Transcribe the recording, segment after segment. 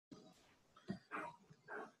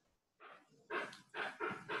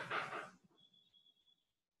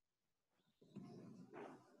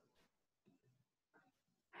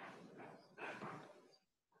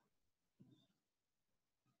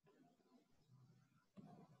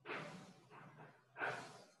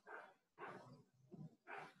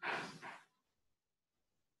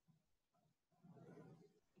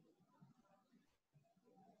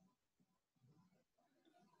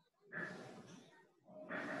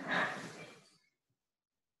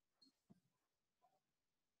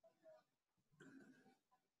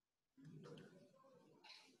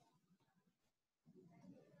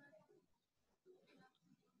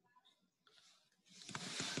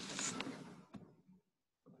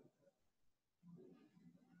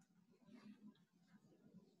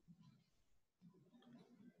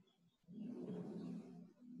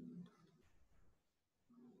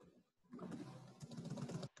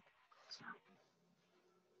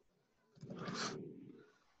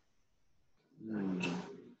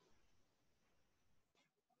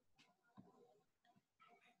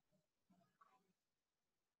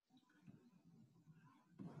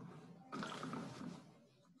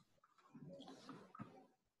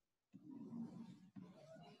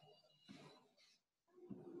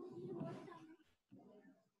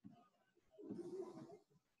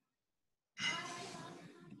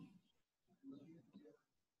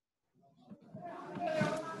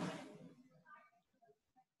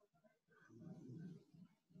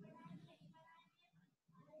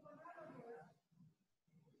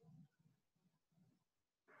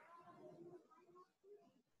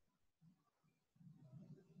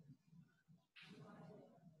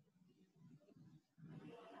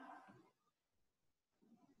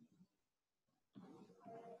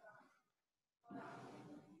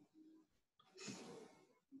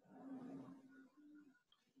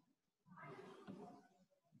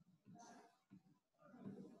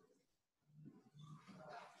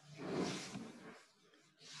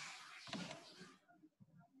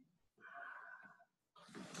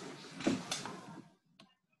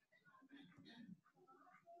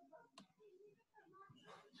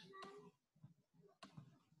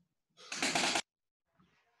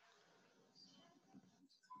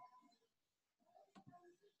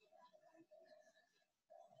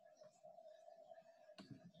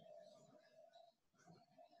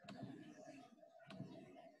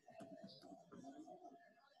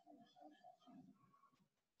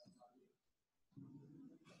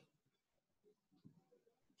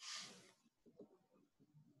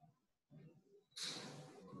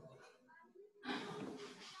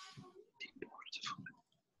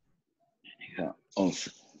off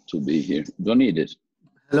to be here. Don't need it.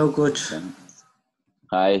 Hello, coach. Okay.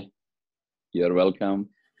 Hi, you're welcome.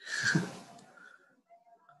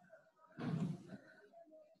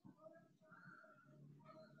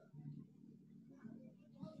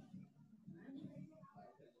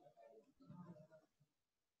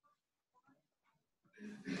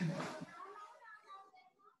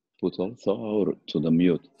 Put also or to the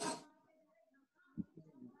mute.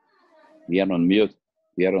 We are on mute.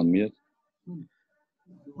 We are on mute.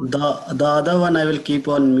 The other one I will keep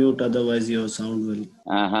on mute, otherwise your sound will.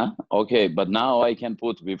 Okay, but now I can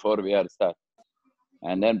put before we are start,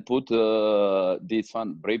 and then put this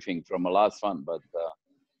one briefing from the last one, but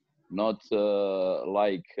not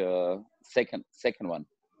like second one.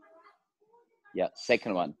 Yeah,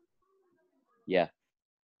 second one. Yeah,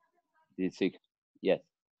 this yes.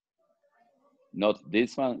 Not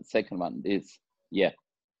this one, second one. This, yeah,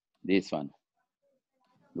 this one.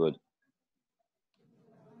 Good.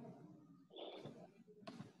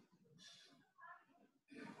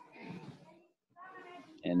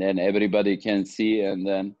 And then everybody can see, and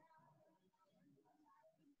then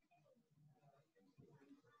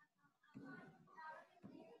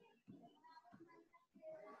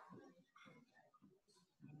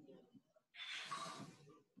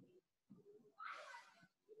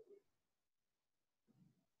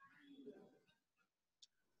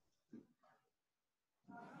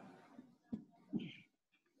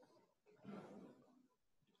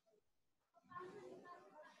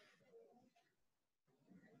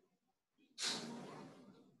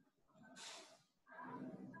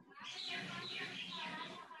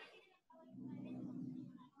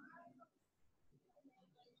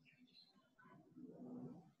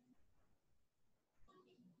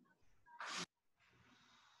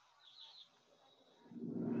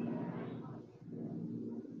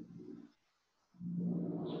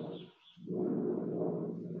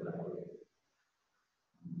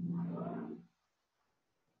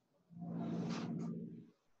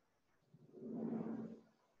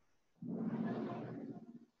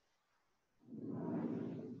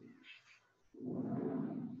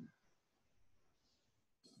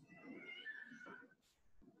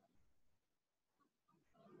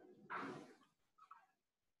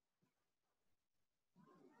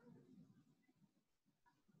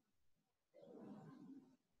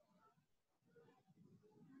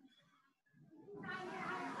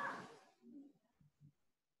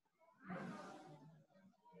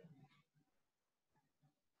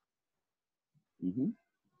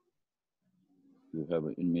you have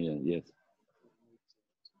it in me, yes.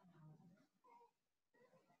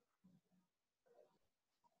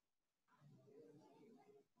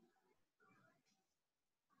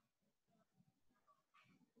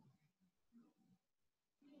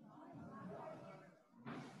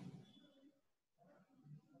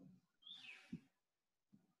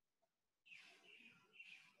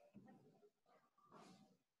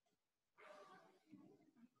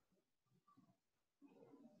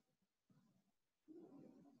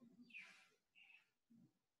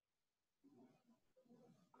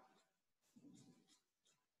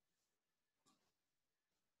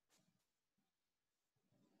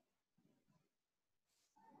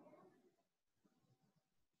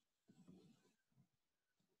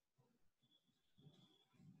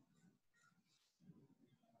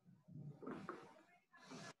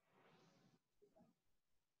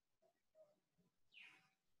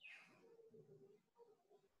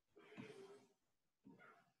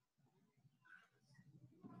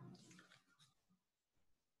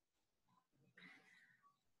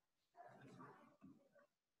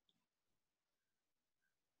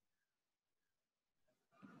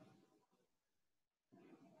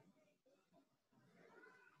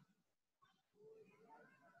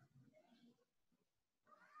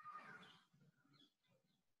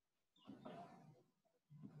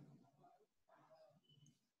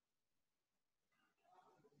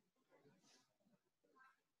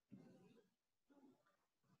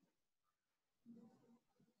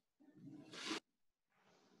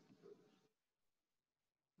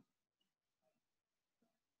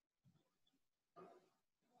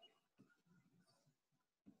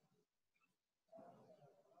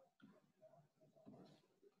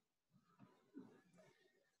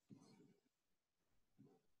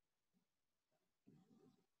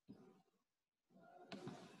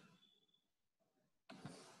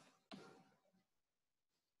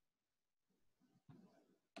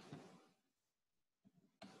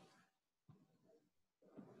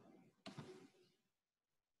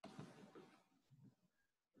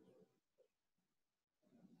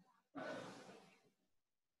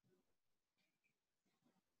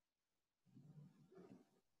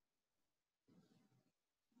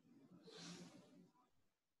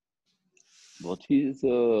 What is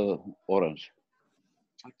orange?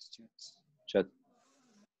 Chat.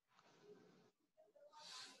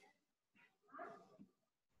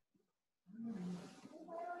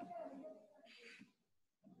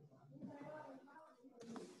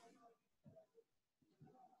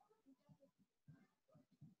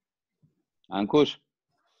 Ankush,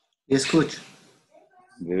 Yes, coach.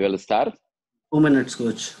 we will start. 2 minutes,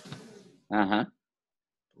 coach. Uh-huh.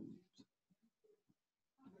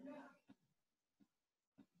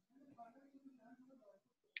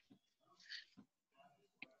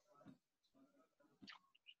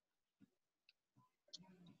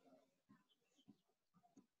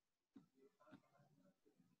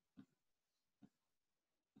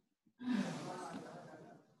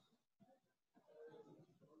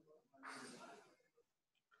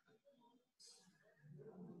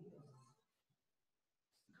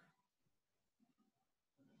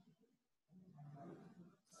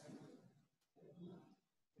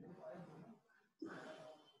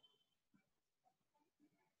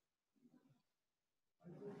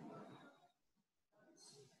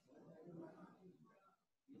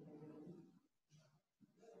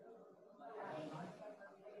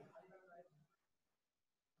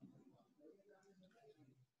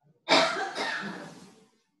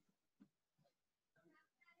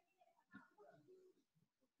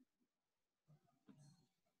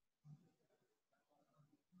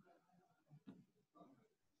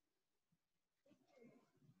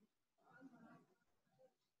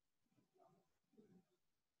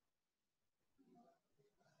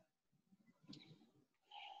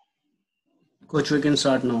 Coach, we can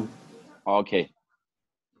start now. Okay.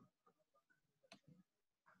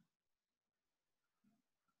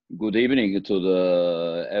 Good evening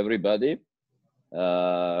to everybody.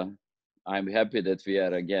 I'm happy that we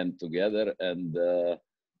are again together and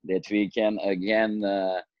that we can again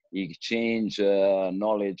exchange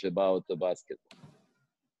knowledge about the basketball.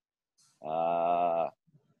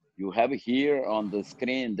 You have here on the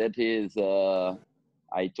screen that is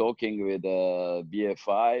I talking with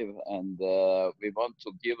BF5 and we want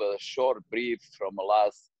to give a short brief from the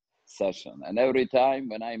last session. And every time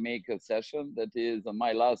when I make a session, that is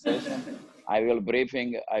my last session, I will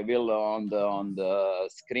briefing, I will on the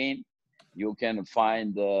screen, you can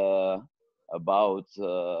find about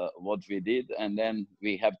what we did and then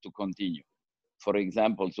we have to continue. For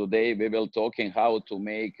example, today we will talking how to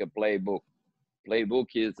make a playbook. Playbook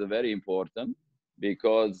is very important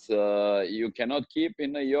because you cannot keep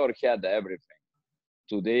in your head everything.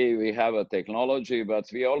 Today we have a technology, but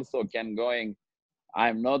we also can going,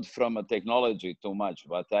 I'm not from a technology too much,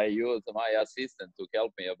 but I use my assistant to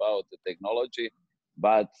help me about the technology,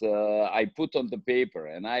 but I put on the paper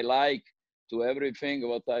and I like to everything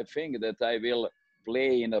what I think that I will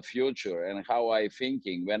play in the future and how I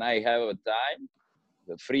thinking when I have a time,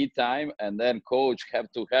 the free time, and then coach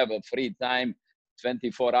have to have a free time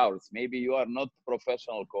 24 hours. Maybe you are not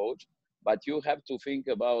professional coach, but you have to think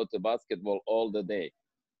about the basketball all the day.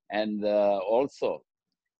 And also,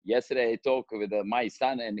 yesterday I talked with my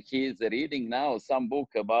son and he's reading now some book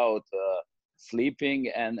about sleeping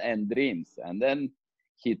and dreams. And then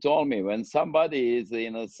he told me when somebody is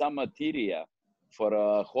in some material for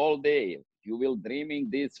a whole day, you will dreaming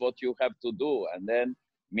this, what you have to do. And then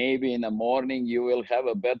maybe in the morning, you will have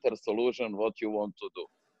a better solution, what you want to do.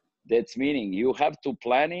 That's meaning you have to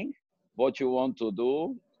planning what you want to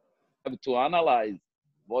do, have to analyze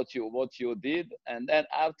what you did, and then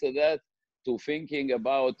after that to thinking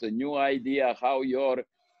about a new idea how your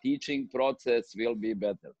teaching process will be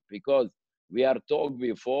better. Because we are talked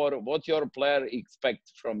before what your player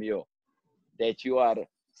expects from you, that you are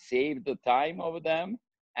save the time of them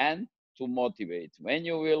and to motivate. When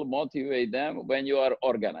you will motivate them, when you are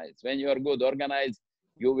organized, when you are good organized,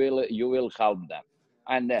 you will help them.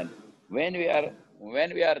 And then when we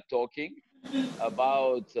are talking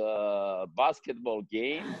about basketball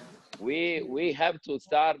game, we have to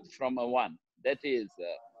start from a one. That is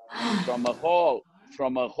from a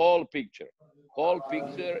whole picture. Whole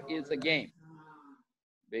picture is a game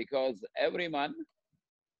because everyone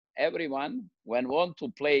when want to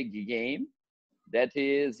play a game, that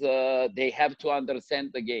is they have to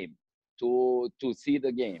understand the game to see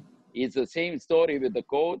the game. It's the same story with the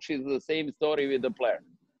coach. It's the same story with the player.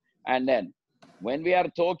 And then when we are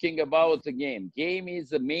talking about the game is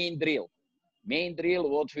the main drill. Main drill,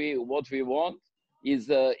 what we want is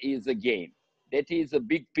a game. That is a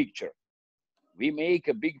big picture. We make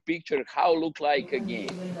a big picture how look like a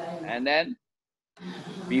game. And then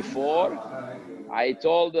before I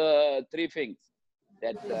told three things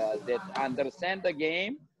that understand the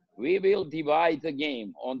game. We will divide the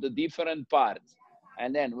game on the different parts,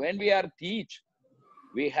 And then when we are teach,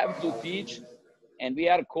 we have to teach, and we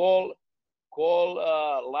are call whole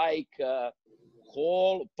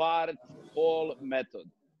part, whole method.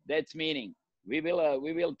 That's meaning we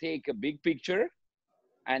will take a big picture,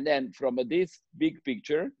 and then from this big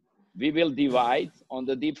picture, we will divide on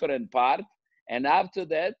the different part. And after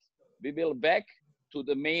that, we will back to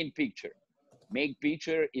the main picture. Main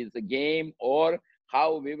picture is the game, or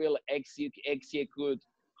how we will execute,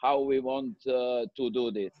 how we want to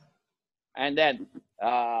do this. And then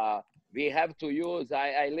we have to use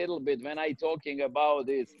a little bit, when I talking about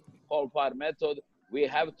this whole part method, we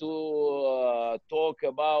have to talk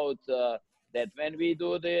about that when we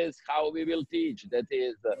do this, how we will teach. That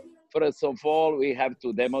is, first of all, we have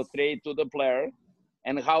to demonstrate to the player,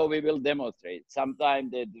 and how we will demonstrate.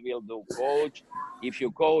 Sometimes that will do coach. If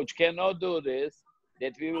your coach cannot do this,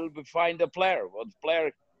 that we will find the player. What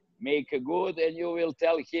player make a good, and you will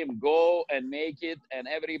tell him, go and make it, and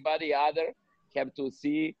everybody other have to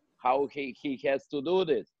see how he has to do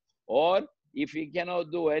this. Or if he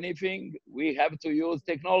cannot do anything, we have to use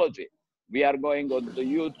technology. We are going on the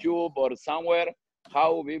YouTube or somewhere,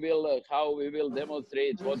 how we will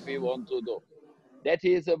demonstrate what we want to do. That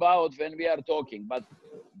is about when we are talking. But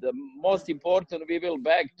the most important, we will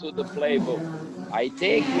back to the playbook. I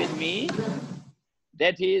take with me,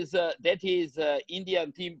 that is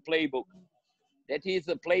Indian team playbook. That is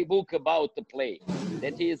a playbook about the play.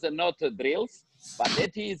 That is not a drills, but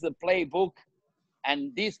that is a playbook.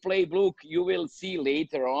 And this playbook you will see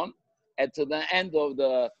later on at the end of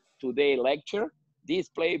the today lecture. This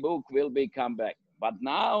playbook will be come back. But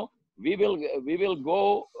now we will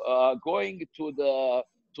go going to the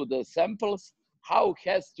samples. How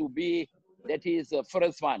has to be? That is the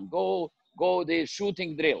first one. Go the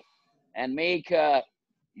shooting drill, and make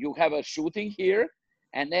you have a shooting here,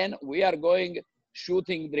 and then we are going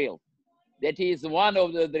shooting drill. That is one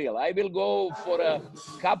of the drill. I will go for a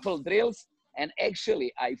couple drills, and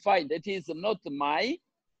actually I find that is not my,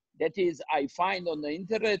 that is I find on the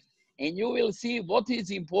internet, and you will see what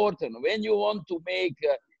is important when you want to make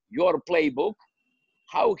your playbook,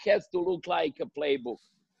 how it has to look like a playbook.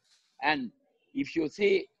 And if you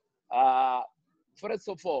see, first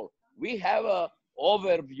of all, we have a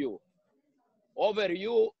overview.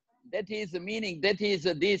 Overview, that is the meaning, that is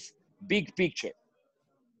this big picture.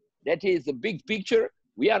 That is a big picture.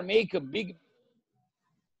 We are make a big,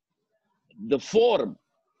 the form,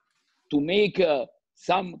 to make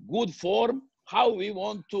some good form, how we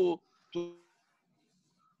want to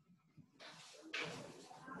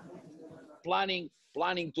planning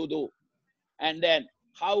to do. And then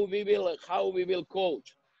how we will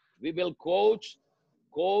coach. We will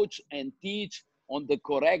coach and teach on the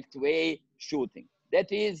correct way shooting.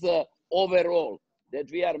 That is overall, that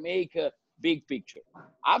we are make a big picture.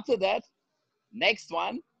 After that, next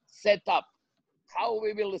one, set up. How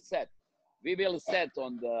we will set? We will set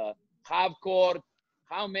on the half court,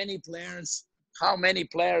 how many players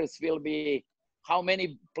will be,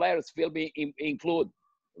 include,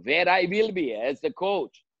 where I will be as the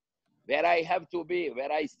coach, where I have to be,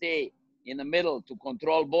 where I stay in the middle to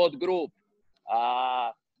control both group,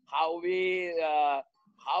 how we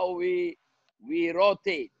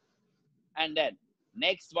rotate. And then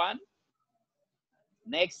next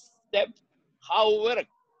step, how work,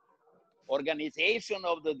 organization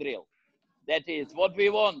of the drill. That is what we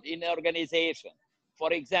want in organization.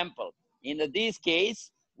 For example, in this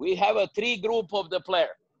case, we have a 3 group of the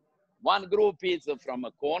player. One group is from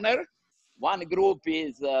a corner, one group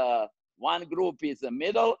is a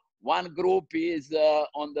middle, one group is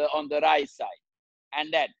on the right side.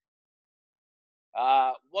 And then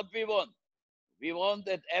what we want? We want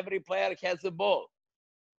that every player has a ball,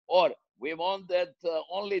 or we want that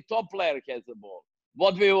only top player has a ball.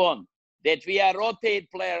 What we want? That we are rotate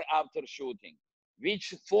player after shooting.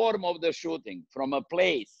 Which form of the shooting? From a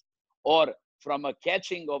place or from a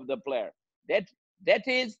catching of the player. That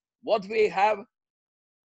is what we have.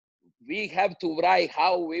 We have to write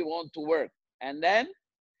how we want to work. And then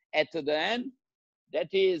at the end,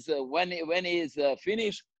 that is when it is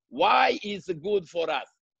finished, why is good for us?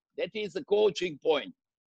 That is a coaching point.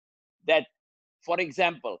 That, for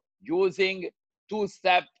example, using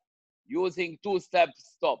two-step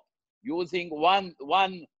stop, using one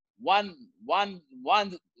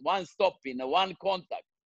stop in one contact,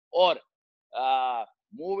 or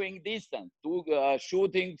moving distance to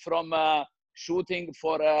shooting for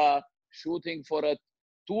a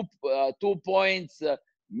 2 points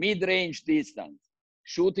mid-range distance,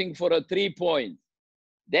 shooting for a 3 points.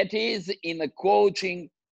 That is in a coaching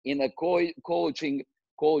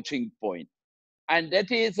point, and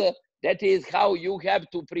that is how you have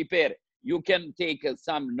to prepare. You can take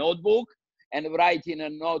some notebook and write in a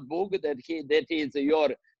notebook that is your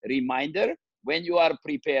reminder when you are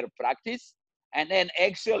prepared practice. And then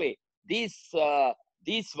actually this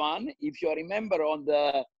one, if you remember on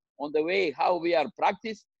the way how we are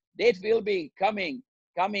practice, that will be coming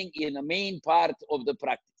in the main part of the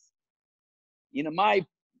practice.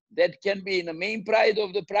 That can be in the main part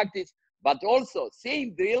of the practice, but also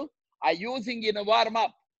same drill I using in a warm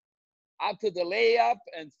up after the layup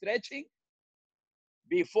and stretching.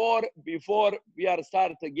 Before we are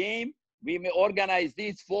start the game, we may organize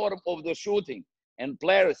this form of the shooting, and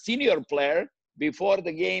senior player before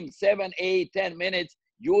the game 7, 8, 10 minutes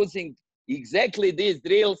using exactly these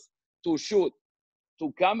drills to shoot,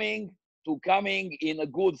 to coming in a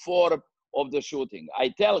good form of the shooting. I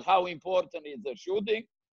tell how important is the shooting.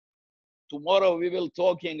 Tomorrow we will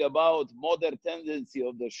talking about modern tendency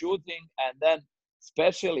of the shooting, and then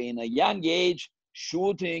especially in a young age,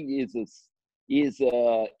 shooting is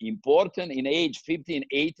important in age 15,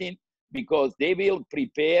 18, because they will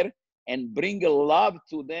prepare and bring a love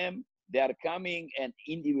to them. They are coming and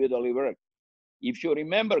individually work. If you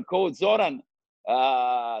remember, Coach Zoran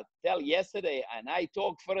tell yesterday, and I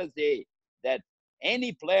talked first day, that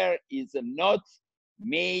any player is not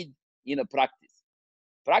made in a practice.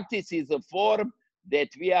 Practice is a form that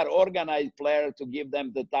we are organized player to give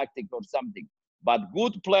them the tactic or something. But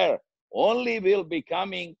good player only will be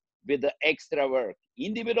coming with the extra work,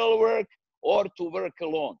 individual work or to work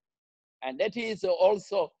alone. And that is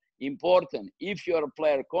also important. If your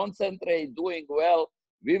player concentrate, doing well,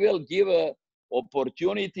 we will give a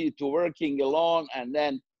opportunity to working alone and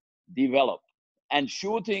then develop. And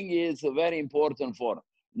shooting is a very important form.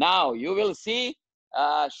 Now you will see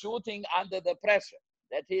shooting under the pressure.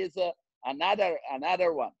 That is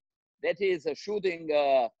another one. That is a shooting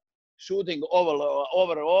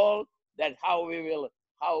overall. That how we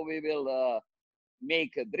will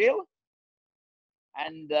make a drill,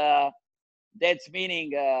 and that's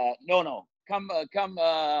meaning come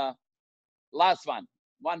last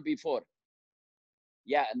one before.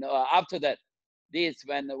 Yeah, no, after that, this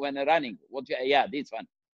when running. This one.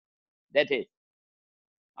 That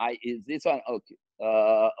is this one. Okay,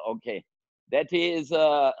 okay. That is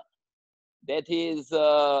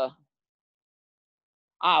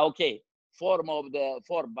okay, form of the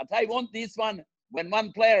form. But I want this one when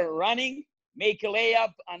one player running, make a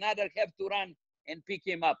layup, another have to run and pick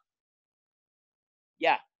him up.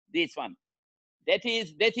 Yeah, this one. That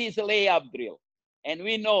is a layup drill. And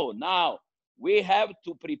we know now we have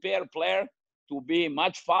to prepare player to be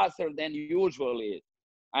much faster than usually is.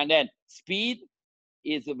 And then speed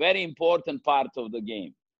is a very important part of the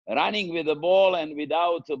game. Running with the ball and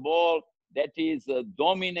without the ball, that is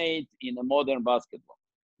dominate in a modern basketball.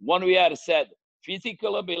 When we are said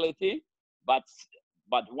physical ability, but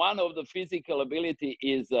one of the physical ability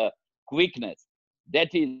is quickness.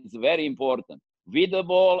 That is very important, with the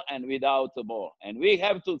ball and without the ball. And we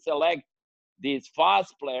have to select this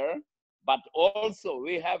fast player, but also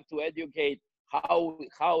we have to educate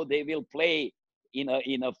how they will play in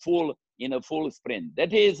a full sprint.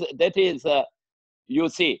 That is you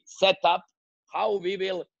see, set up how we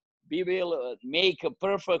will make a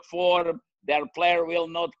perfect form. Their player will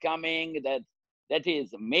not coming. That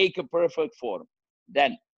is make a perfect form.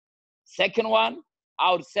 Then second one,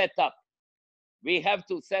 our setup. We have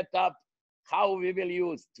to set up how we will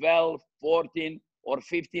use 12, 14, or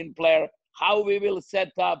 15 player. How we will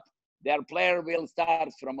set up. Their player will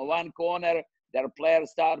start from one corner. Their player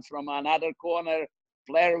start from another corner.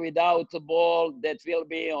 Player without the ball, that will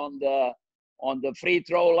be on the free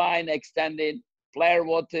throw line extended. Player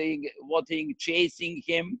watching chasing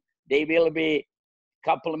him, they will be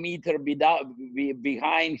couple meter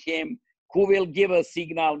behind him. Who will give a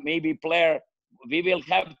signal? Maybe player. We will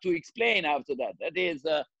have to explain after that.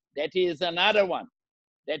 That is another one.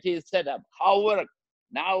 That is set up. How work?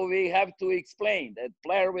 Now we have to explain that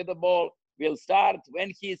player with the ball will start.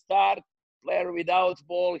 When he starts, player without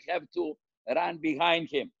ball have to run behind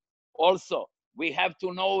him. Also, we have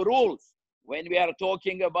to know rules when we are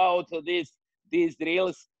talking about these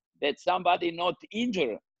drills, that somebody not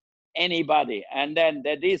injure anybody, and then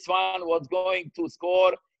that this one was going to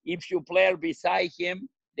score if you player beside him,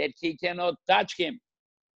 that he cannot touch him.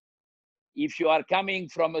 If you are coming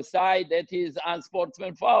from a side, that is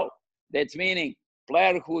unsportsman foul. That's meaning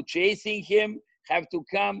player who chasing him have to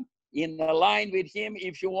come in a line with him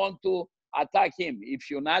if you want to attack him. If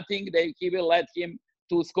you nothing, then he will let him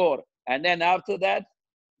to score. And then after that,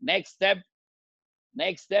 next step,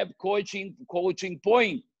 coaching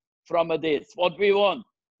point from this. What we want,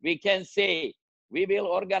 we can say we will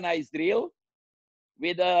organize drill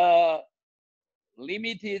with a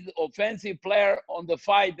limited offensive player on the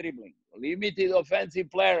 5 dribbling, limited offensive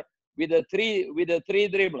player with a 3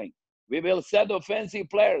 dribbling. We will set offensive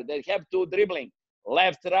player that have 2 dribbling,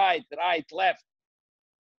 left, right, right, left.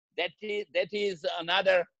 That is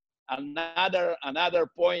another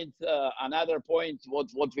point. Another point.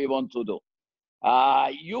 What we want to do.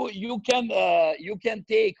 You can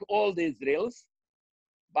take all these drills,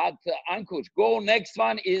 but Ankush, go next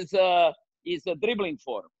one is a dribbling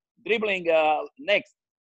form. Dribbling next.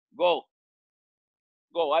 Go.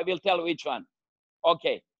 I will tell which one.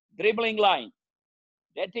 Okay, dribbling line.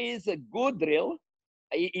 That is a good drill.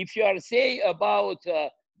 If you are say about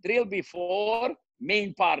drill before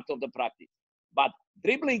main part of the practice, but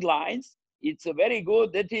dribbling lines, it's a very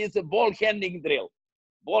good. That is a ball handling drill.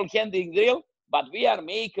 Ball handling drill, but we are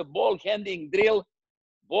make a ball handling drill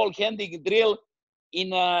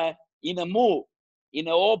in a move, in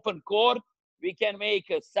an open court. We can make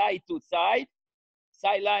a side to side,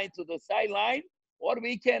 sideline to the sideline, or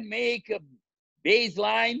we can make a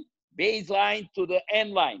baseline to the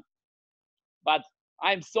end line. But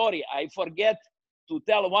I'm sorry, I forget to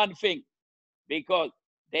tell one thing, because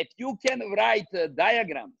that you can write a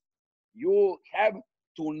diagram. You have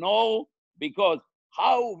to know, because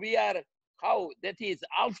how that is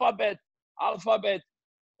alphabet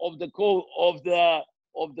of the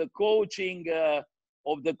coaching.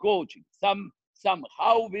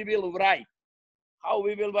 Somehow we will write. How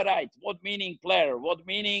we will write? What meaning player? What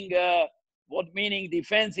meaning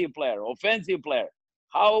defensive player, offensive player?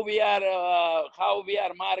 How we are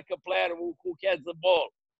mark a player who has the ball?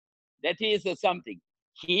 That is something.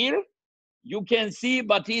 Here you can see,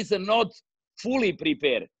 but is not fully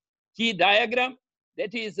prepared. Key diagram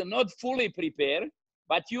that is not fully prepared,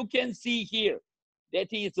 but you can see here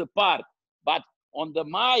that is a part. But on the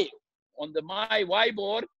my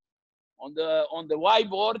whiteboard, on the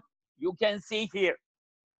whiteboard, you can see here.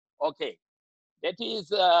 Okay, that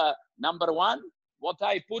is number 1. What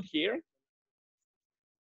I put here.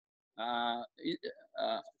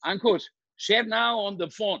 Ankush, share now on the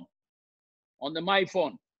phone, on my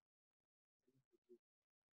phone.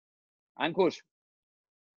 Ankush,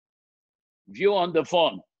 view on the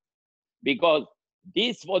phone, because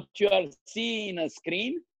this what you are seeing on a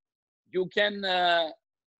screen, you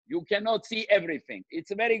cannot see everything.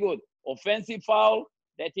 It's very good. Offensive foul,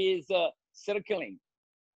 that is circling.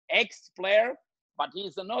 X player, but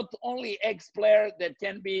he's not only X player that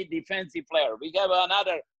can be defensive player. We have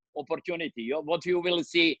another opportunity, what you will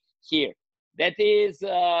see here. That is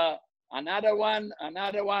another one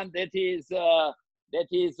that is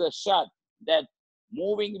a shot, that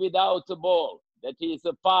moving without the ball, that is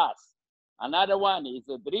a pass. Another one is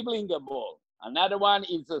a dribbling the ball. Another one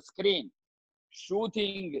is a screen,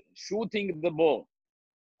 shooting the ball.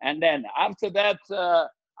 And then after that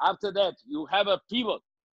you have a pivot.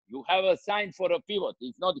 You have a sign for a pivot.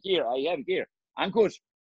 It's not here. I have here. Ankush,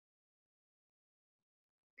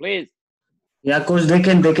 please. Yeah, coach, they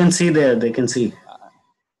can see there. They can see.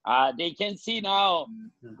 They can see now.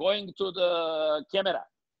 Going to the camera.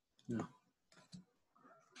 Yeah.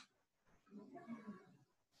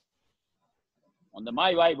 On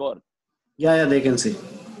my whiteboard. Yeah, they can see.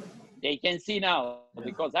 They can see now,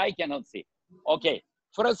 because I cannot see. Okay,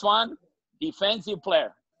 first one, defensive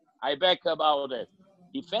player. I back about it.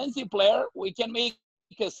 Defensive player, we can make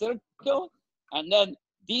a circle, and then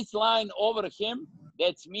this line over him,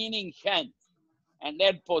 that's meaning hand. And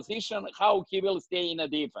that position, how he will stay in a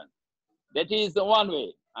defense. That is the one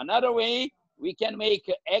way. Another way, we can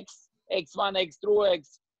make X, X1, X2,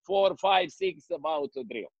 X4, 5, 6 about a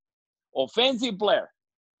drill. Offensive player,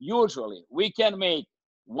 usually we can make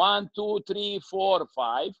 1, 2, 3, 4,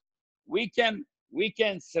 5. We can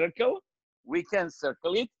circle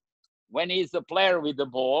it. When he's a player with the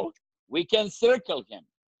ball, we can circle him.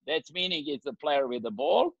 That's meaning it's a player with the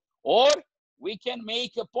ball. Or we can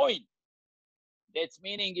make a point. That's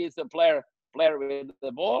meaning it's a player with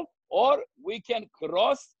the ball. Or we can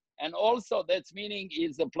cross, and also that's meaning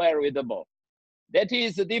is a player with the ball. That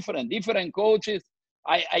is different coaches.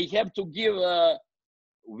 I have to give a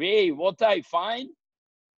way what I find,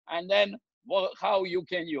 and then how you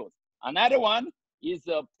can use. Another one is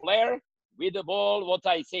a player with the ball, what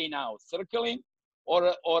I say now, circling,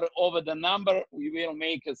 or over the number, we will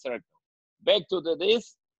make a circle. Back to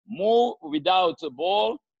this, move without the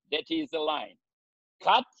ball, that is a line.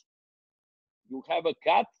 Cut, you have a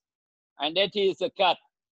cut, and that is a cut.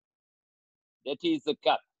 That is a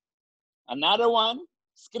cut. Another one,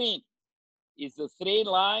 screen, is a straight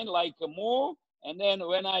line like a move, and then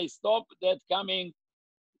when I stop, that coming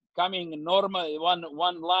normal,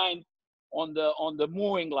 one line on the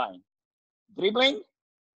moving line. Dribbling,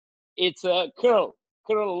 It's a curl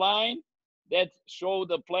line that show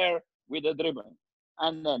the player with the dribbling.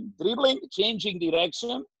 And then dribbling, changing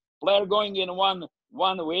direction, player going in one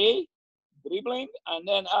way, dribbling, and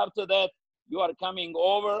then after that, you are coming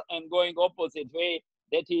over and going opposite way.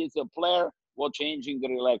 That is a player who changing the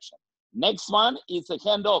direction. Next one is a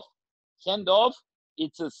handoff. Handoff,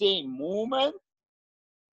 it's the same movement.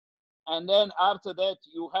 And then after that,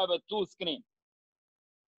 you have a two screen.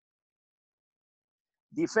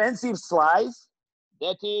 Defensive slice,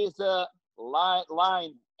 that is a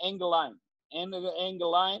angle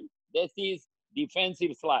line, that is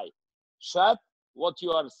defensive slide. Shot, what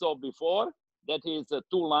you are saw before, that is a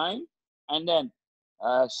two line. And then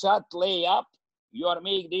shot layup, you are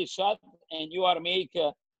make this shot and you are make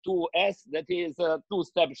 2S, that is a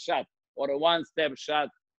two-step shot or a one-step shot,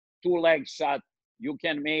 two-leg shot. You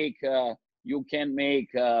can make what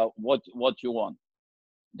you want.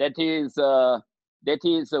 That is a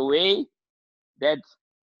way that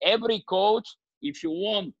every coach, if you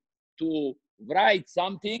want to write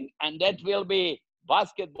something, and that will be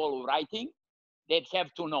basketball writing, they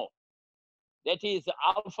have to know. That is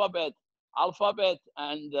alphabet,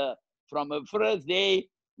 and from the first day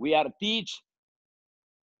we teach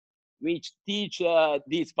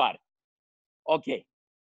this part. Okay.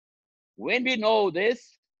 When we know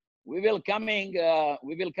this, we will coming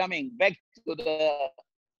back to the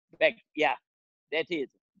back. Yeah, that is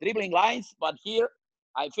dribbling lines, but here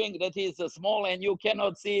I think that is a small and you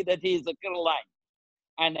cannot see that is a curl line.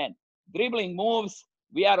 And then dribbling moves,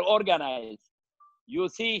 we are organized. You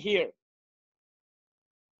see here,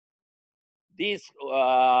 this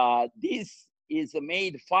is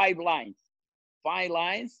made 5 lines. 5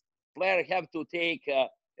 lines, player have to take a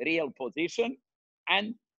real position,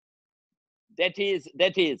 and that is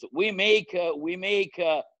we make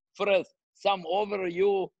first some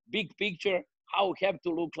overview, big picture, how have to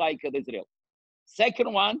look like this drill.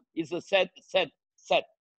 Second one is a set.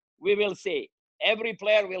 We will say every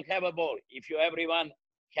player will have a ball if everyone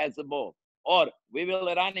has a ball, or we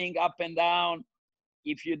will running up and down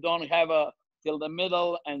if you don't have a till the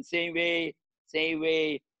middle, and same way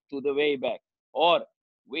to the way back. Or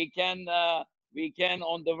we can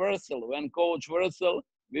on the versal, when coach versal,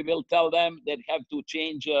 we will tell them that have to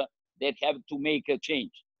change, that have to make a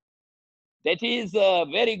change. That is a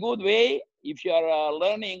very good way if you are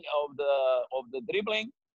learning of the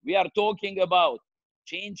dribbling. We are talking about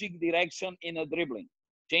changing direction in a dribbling,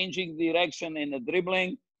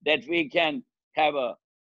 that we can have a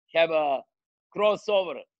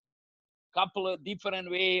crossover, couple of different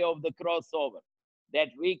way of the crossover, that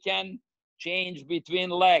we can change between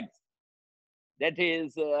legs. That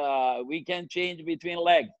is, we can change between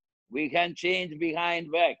legs. We can change behind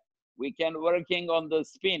back. We can working on the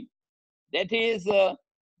spin. That is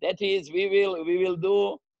we will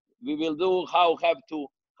do how,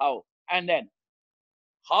 and then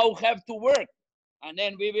how have to work, and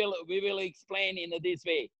then we will explain in this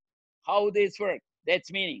way how this work.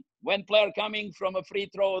 That's meaning when player coming from a free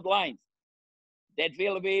throw lines, that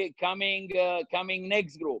will be coming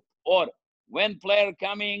next group, or when player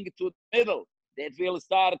coming to middle, that will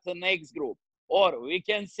start the next group. Or we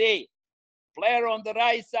can say player on the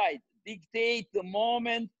right side dictate the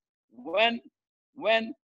moment when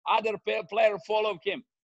other player follow him,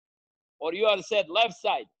 or you are said left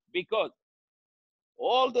side, because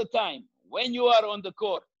all the time when you are on the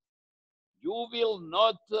court, you will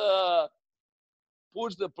not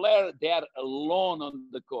push the player there alone on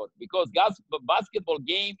the court, because basketball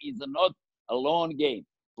game is not a lone game.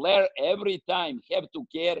 Player every time have to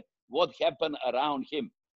care what happened around him,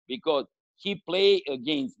 because he play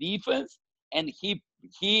against defense and he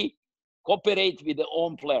cooperate with the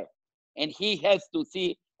own player, and he has to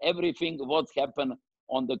see everything what's happened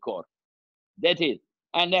on the court. That is,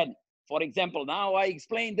 and then for example, now I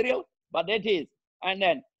explain drill, but that is, and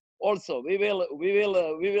then also we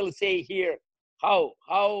will say here how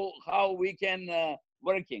we can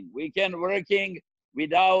working. We can working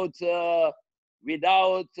without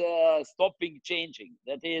stopping changing.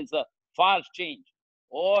 That is fast change,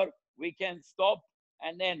 or we can stop,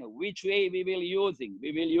 and then which way we will using.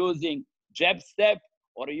 We will using jab step,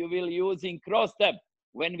 or you will using cross step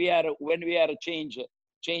when we are change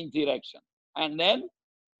direction. And then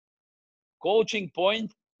coaching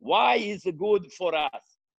point, why is good for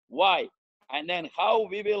us? Why? And then how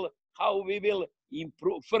we will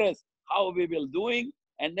improve. First, how we will doing,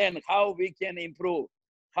 and then how we can improve.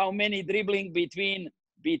 How many dribbling between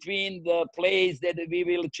the plays that we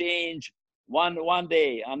will change one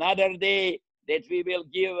day, another day that we will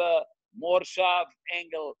give a more sharp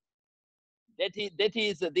angle. That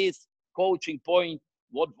is this coaching point,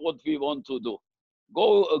 what we want to do.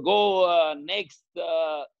 Go next,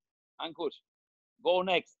 Ankush. Go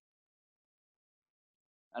next.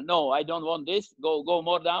 No, I don't want this. Go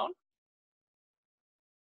more down.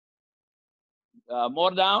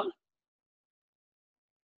 More down.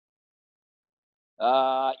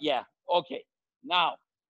 Yeah. Okay. Now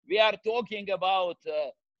we are talking about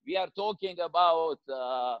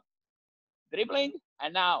dribbling,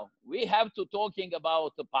 and now we have to talking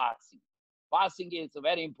about the passing. Passing is a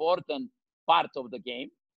very important part of the game.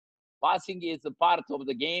 Passing is a part of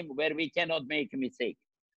the game where we cannot make a mistake.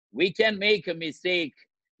 We can make a mistake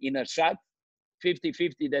in a shot,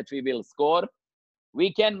 50-50 that we will score.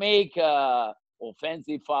 We can make a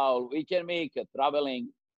offensive foul. We can make a traveling,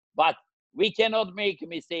 but we cannot make a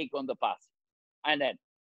mistake on the pass. And then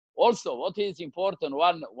also what is important,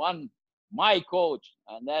 my coach,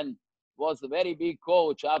 and then was a very big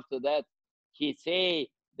coach after that, he say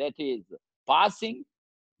that is passing,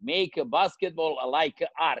 make a basketball like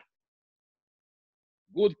art.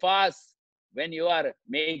 Good pass when you are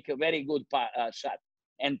make a very good shot.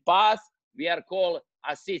 And pass, we are called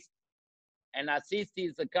assist. And assist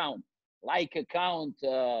is a count. Like we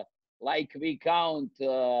count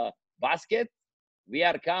basket, we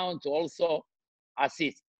are count also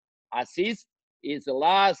assist. Assist is the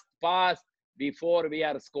last pass before we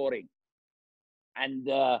are scoring. And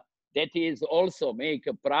that is also make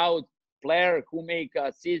a proud player who make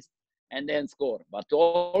assist and then score. But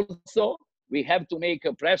also we have to make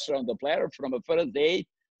a pressure on the player from the first day.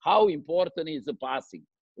 How important is the passing?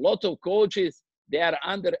 A lot of coaches, they are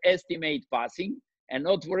underestimate passing and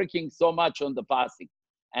not working so much on the passing.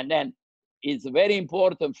 And then it's very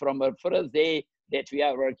important from the first day that we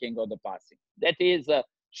are working on the passing. That is a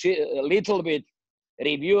little bit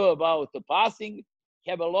review about the passing.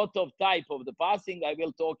 Have a lot of type of the passing. I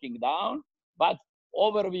will talking down, but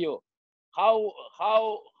overview how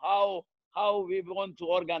we want to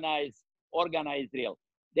organize drill.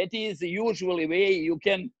 That is the usual way you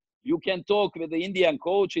can talk with the Indian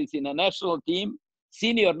coaches in a national team,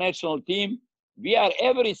 senior national team. We are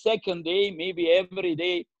every second day, maybe every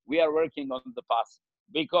day, we are working on the pass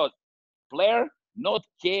because player not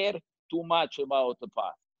care too much about the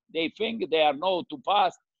pass. They think they are know to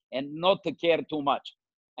pass and not to care too much.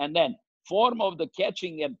 And then form of the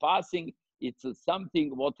catching and passing, it's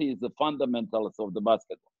something what is the fundamentals of the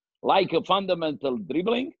basketball. Like a fundamental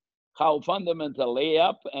dribbling, how fundamental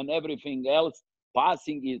layup and everything else,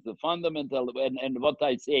 passing is the fundamental, and what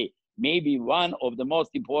I say, maybe one of the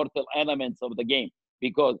most important elements of the game,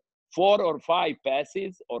 because 4 or 5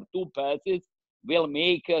 passes or 2 passes will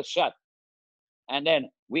make a shot. And then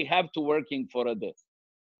we have to working for this.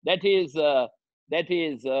 That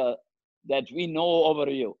we know over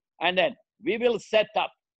you. And then we will set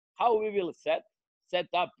up. How we will set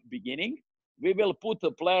up beginning? We will put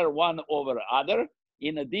a player one over other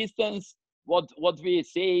in a distance, what we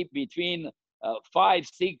say between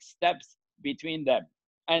 5-6 steps between them.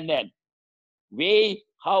 And then way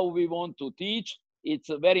how we want to teach, it's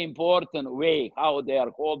a very important way how they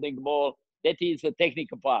are holding ball. That is a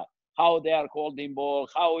technical part. How they are holding ball,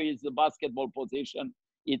 how is the basketball position.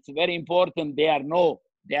 It's very important. They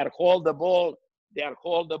hold the ball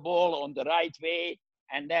on the right way.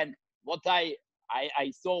 And then what I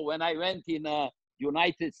saw when I went in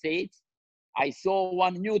United States, I saw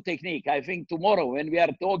one new technique. I think tomorrow when we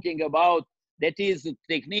are talking about, that is a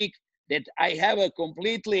technique that I have a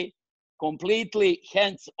completely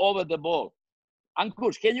hands over the ball.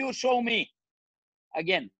 Ankush, can you show me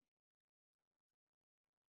again?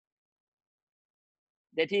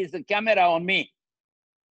 That is the camera on me.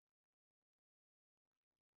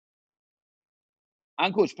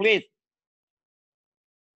 Ankush, please.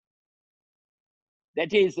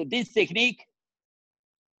 That is this technique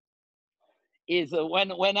is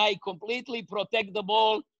when I completely protect the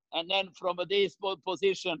ball, and then from this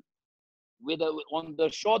position on the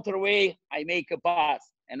shorter way, I make a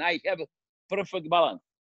pass and I have a perfect balance.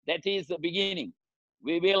 That is the beginning.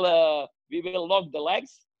 We will lock the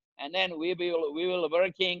legs, and then we will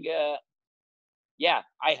working. Yeah,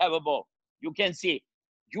 I have a ball. You can see.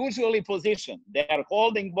 Usually position. Their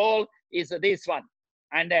holding ball is this one.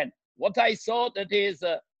 And then what I saw, that is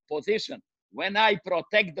a position when I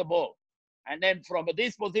protect the ball. And then from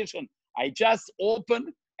this position, I just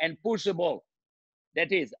open and push the ball.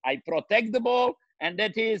 That is, I protect the ball, and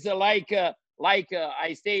that is like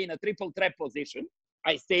I stay in a triple threat position.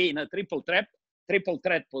 I stay in a triple threat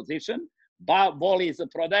position. Ball is a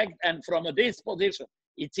product, and from this position,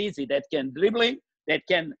 it's easy. That can dribbling, that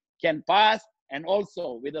can pass, and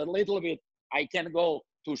also with a little bit, I can go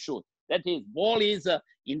to shoot. That is, ball is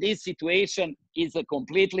in this situation is a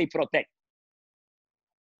completely protect.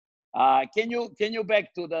 Can you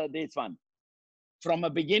back to this one? From the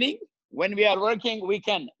beginning, when we are working, we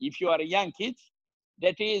can, if you are young kids,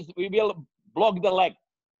 that is, we will block the leg.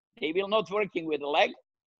 They will not working with the leg.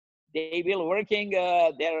 They will working,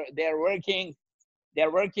 they're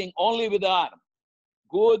working only with the arm.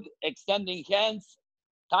 Good, extending hands,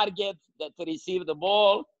 target that receive the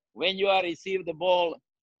ball. When you are receive the ball,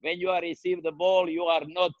 you are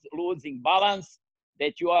not losing balance,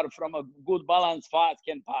 that you are from a good balance, fast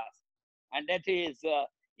can pass. And that is,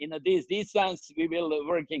 in this distance, we will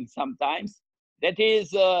working sometimes. That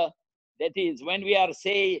is when we are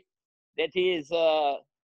say, that is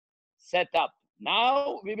set up.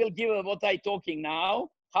 Now we will give what I talking now,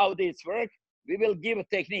 how this work. We will give a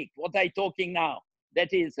technique, what I talking now.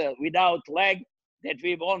 That is without leg, that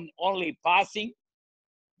we want only passing.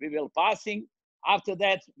 We will passing. After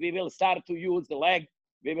that, we will start to use the leg.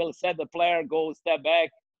 We will set the player, go step back,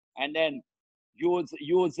 and then use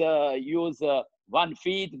 1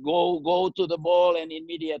 feet, go to the ball and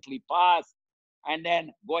immediately pass, and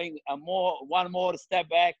then going one more step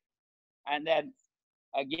back, and then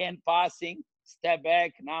again passing, step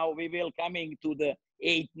back. Now we will coming to the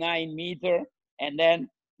 8-9 meter, and then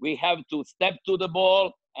we have to step to the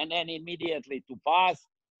ball and then immediately to pass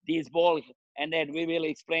this ball, and then we will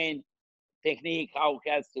explain technique, how it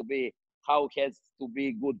has to be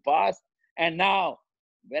good pass. And now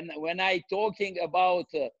when I talking about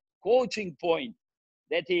coaching point,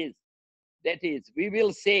 that is we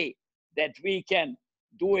will say that we can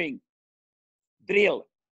doing drill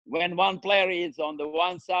when one player is on the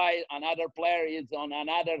one side, another player is on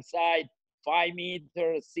another side, 5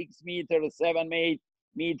 meters, 6 meters, 7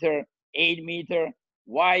 meter, 8 meter.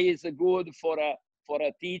 Why is it good for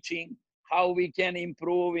a teaching? How we can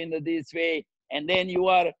improve in this way? And then you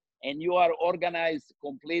are organized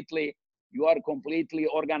completely. You are completely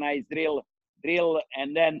organized drill,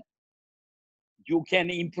 and then you can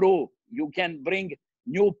improve. You can bring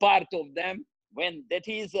new part of them. When that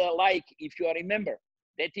is like, if you remember,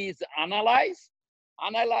 that is analyze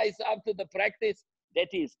after the practice. That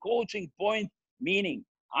is coaching point, meaning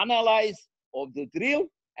analyze of the drill,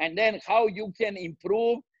 and then how you can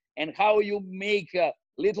improve and how you make a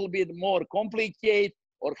little bit more complicated,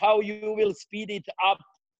 or how you will speed it up.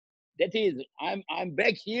 That is, I'm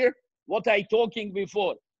back here, what I talking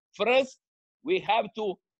before. First, we have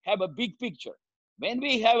to have a big picture. When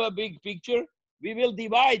we have a big picture, we will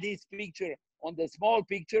divide this picture on the small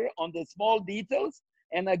picture, on the small details.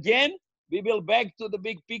 And again, we will back to the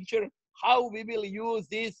big picture, how we will use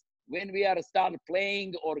this when we are start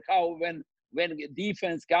playing, or how when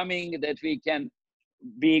defense coming, that we can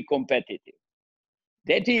be competitive.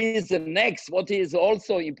 That is the next, what is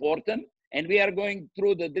also important, and we are going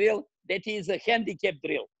through the drill, that is a handicap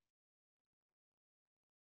drill.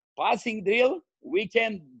 Passing drill, we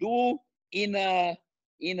can do in a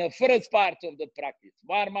first part of the practice,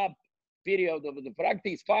 warm-up period of the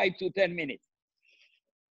practice, 5 to 10 minutes.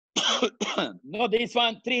 No, this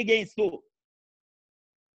one, 3 against 2.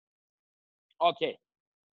 Okay.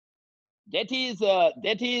 That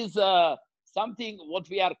is something what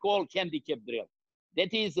we are called handicap drill.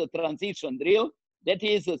 That is a transition drill. That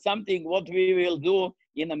is something what we will do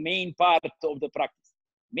in the main part of the practice.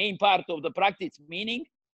 Main part of the practice, meaning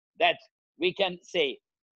that we can say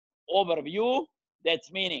overview.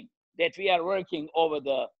 That's meaning that we are working over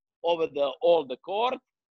all the court.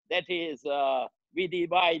 That is we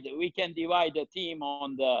can divide the team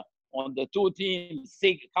on the 2 teams.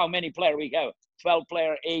 6, how many players we have? 12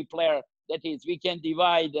 player, 8 player. That is, we can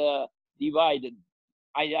divide.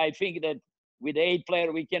 I think that with 8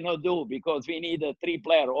 player we cannot do, because we need a 3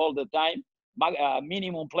 player all the time.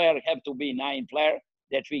 Minimum player have to be 9 player,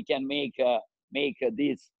 that we can make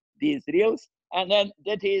these drills. And then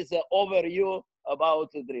that is an overview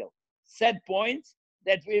about the drill. Set points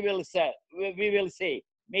that we will set. We will say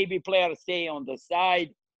maybe player stay on the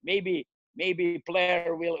side, maybe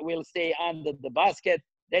player will stay under the basket.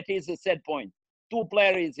 That is a set point. 2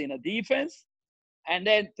 players in a defense, and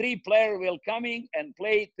then 3 player will coming and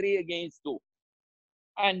play 3 against 2.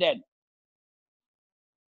 And then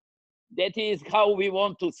that is how we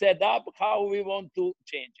want to set up, how we want to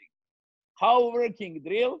change it. How working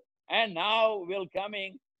drill, and now will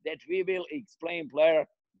coming that we will explain player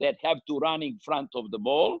that have to run in front of the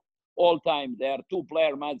ball all time. There are 2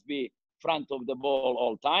 players must be front of the ball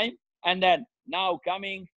all time. And then now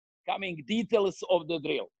coming details of the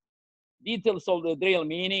drill. Details of the drill,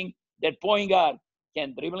 meaning that point guard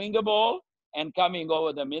can dribbling the ball and coming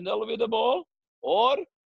over the middle with the ball, or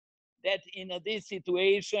that in this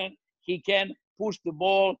situation, he can push the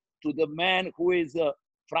ball to the man who is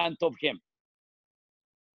front of him.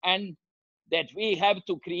 And that we have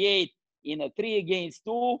to create in a 3 against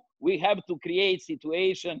 2, we have to create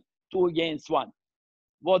situation 2 against 1.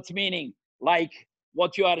 What's meaning? Like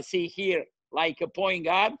what you are seeing here, like a point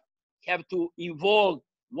guard have to involve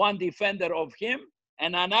one defender of him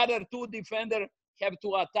and another 2 defender have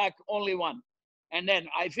to attack only one. And then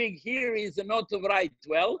I think here is not right.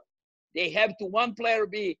 Well, they have to, one player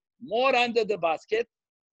be more under the basket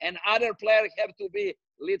and other player have to be a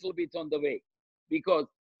little bit on the way. Because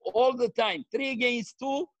all the time, 3 against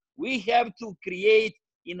 2, we have to create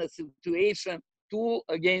in a situation 2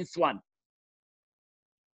 against 1.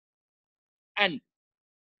 And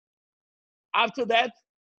after that,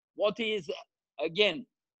 what is, again,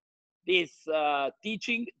 this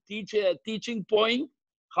teaching point,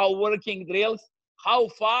 how working drills, how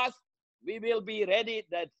fast we will be ready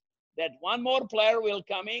that one more player will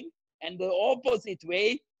coming, and the opposite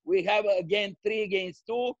way, we have again 3 against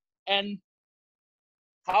 2, and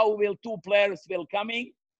how will 2 players will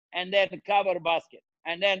coming, and then cover basket.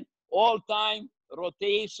 And then all time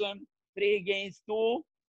rotation, 3 against 2,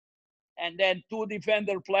 and then 2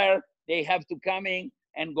 defender player, they have to come in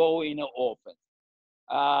and go in offense.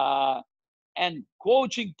 And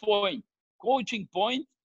coaching point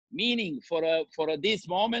meaning for this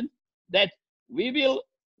moment that we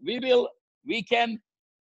can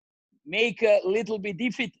make a little bit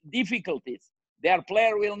difficulties. Their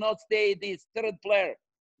player will not stay, this third player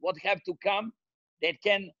what have to come that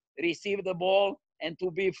can receive the ball and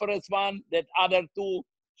to be first one, that other 2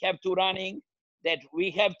 have to running, that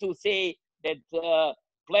we have to say that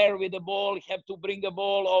player with the ball have to bring the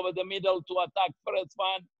ball over the middle to attack first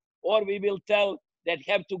one, or we will tell that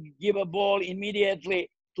have to give a ball immediately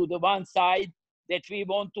to the one side, that we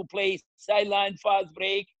want to play sideline fast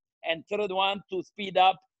break, and third one to speed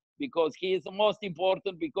up, because he is the most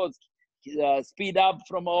important, because speed up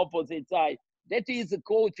from opposite side. That is the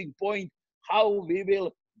coaching point, how we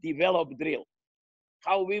will develop drill.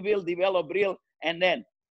 And then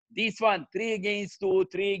this one, 3 against 2,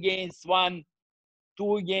 3 against 1,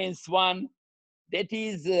 2 against 1, that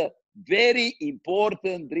is a very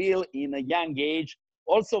important drill in a young age,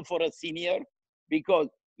 also for a senior, because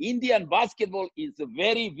Indian basketball is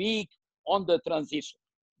very weak on the transition.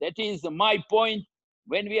 That is my point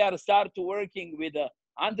when we are start to working with the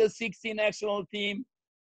under 16 national team,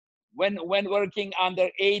 when working under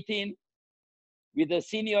 18 with the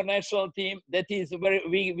senior national team, that is a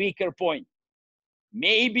very weaker point.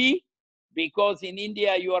 Maybe because in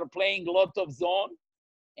India you are playing a lot of zone,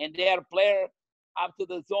 and they are player after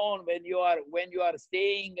the zone, when you are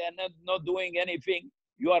staying and not doing anything,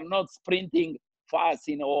 you are not sprinting fast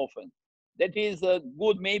in offense. That is a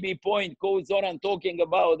good maybe point. Coach Zoran talking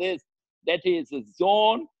about this. That is a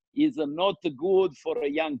zone is not good for a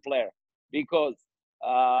young player, because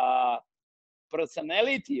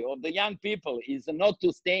personality of the young people is not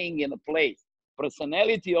to staying in a place.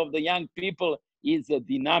 Personality of the young people is a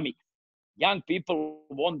dynamic. Young people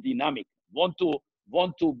want dynamic, want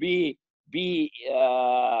to be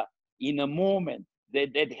in a moment,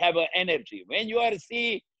 that have an energy. When you are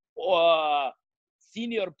see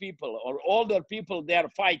senior people or older people, they are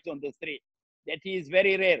fight on the street. That is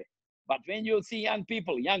very rare. But when you see young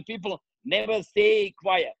people never stay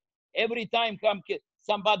quiet. Every time come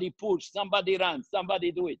somebody push, somebody run,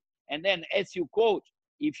 somebody do it. And then as you coach,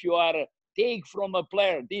 if you are take from a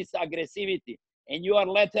player this aggressivity and you are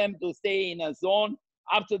let them to stay in a zone,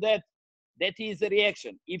 after that, that is a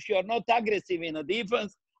reaction. If you are not aggressive in a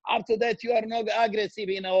defense, after that you are not aggressive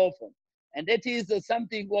in an offense. And that is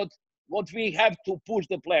something what we have to push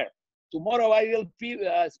the player. Tomorrow I will be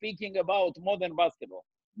speaking about modern basketball.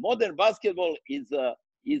 Modern basketball is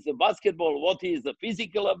a basketball what is a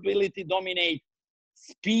physical ability dominate,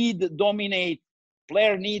 speed dominate,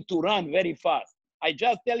 player need to run very fast. I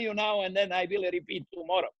just tell you now and then I will repeat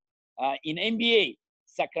tomorrow. In NBA,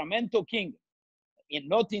 Sacramento King,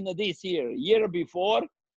 not in this year before,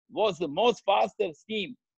 was the most fastest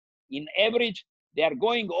team. In average, they are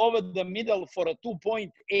going over the middle for a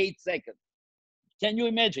 2.8 seconds. Can you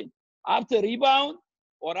imagine? After rebound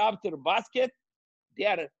or after basket, they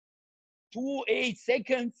are 2.8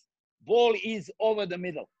 seconds, ball is over the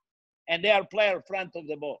middle, and they are player front of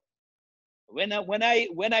the ball. When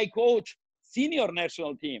I coach senior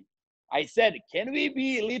national team, I said, can we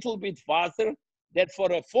be a little bit faster? That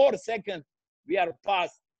for a 4 seconds, we are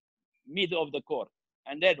past mid of the court.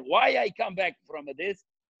 And then why I come back from this,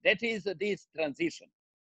 that is this transition.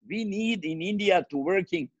 We need in India to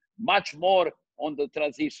working much more on the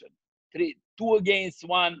transition. 2 against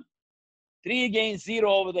 1, 3 against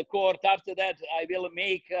 0 over the court. After that, I will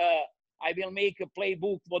make a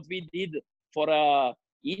playbook what we did for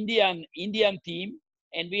Indian team.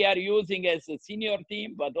 and we are using as a senior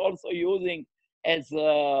team, but also using as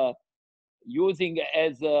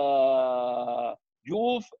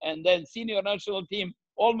youth, and then senior national team,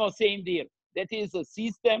 almost same deal. That is a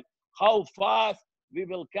system, how fast we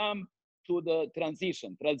will come to the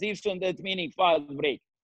transition. Transition, that meaning fast break.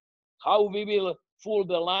 How we will full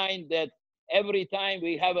the line that every time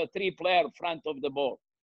we have a 3-player front of the ball.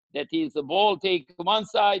 That is, the ball take one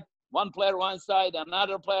side, one player one side,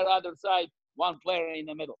 another player other side, one player in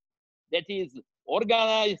the middle. That is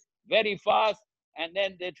organized very fast, and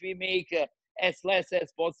then that we make as less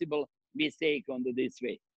as possible mistake on this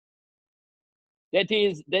way. That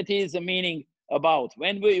is the meaning about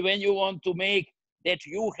when you want to make that,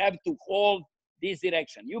 you have to hold this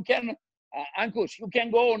direction. You can, Ankush, you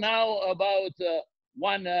can go now about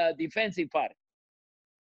one defensive part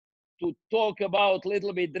to talk about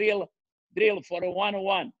little bit drill for a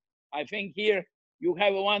 1-on-1. I think here you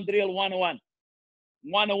have a one drill 1-on-1.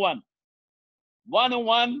 1-on-1.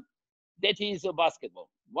 1-on-1, that is a basketball.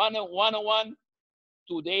 1-on-1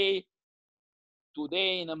 today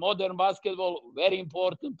in a modern basketball, very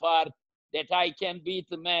important part that I can beat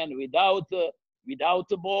a man without the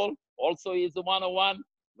ball. Also is a 1-on-1.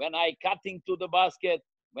 When I cutting to the basket,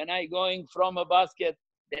 when I going from a basket,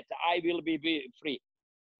 that I will be free.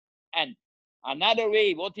 And another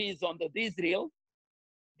way, what is on this drill,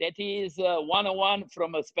 that is 1-on-1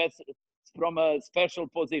 from a special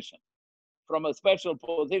position. From a special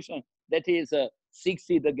position, that is a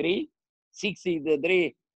 60 degree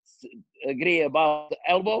about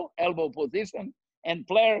elbow position, and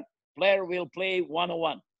player will play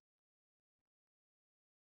 1-on-1.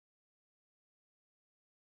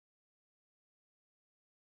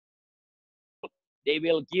 They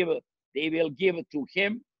will give it to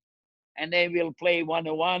him, and they will play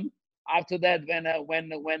 1-on-1. After that,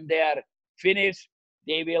 when they are finished,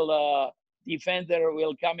 they will defender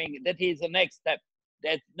will coming. That is the next step.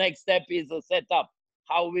 That next step is a setup.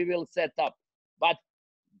 How we will set up, but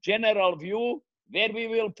general view where we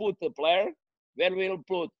will put the player, where we will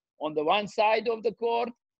put on the one side of the court,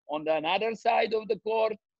 on the another side of the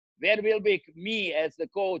court, where will be me as the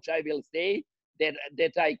coach. I will stay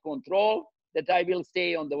that I control, that I will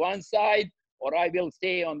stay on the one side, or I will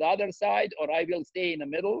stay on the other side, or I will stay in the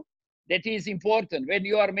middle. That is important. When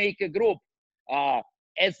you are make a group,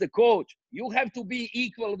 as the coach, you have to be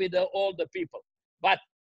equal with all the people. But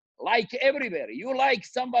like everywhere, you like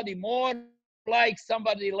somebody more, like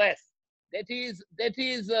somebody less. That is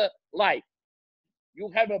life.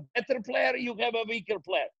 You have a better player, you have a weaker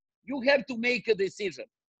player. You have to make a decision.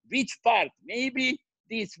 Which part? Maybe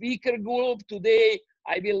this weaker group today,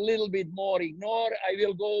 I will a little bit more ignore. I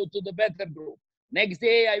will go to the better group. Next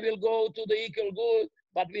day, I will go to the equal group,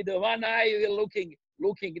 but with the one eye, I will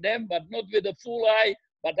looking them, but not with the full eye.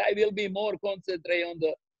 But I will be more concentrate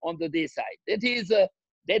on the this side.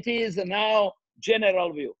 That is now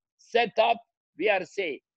general view. Set up, we are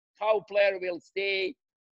saying how player will stay,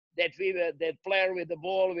 that player with the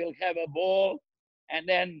ball will have a ball, and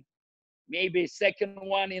then maybe second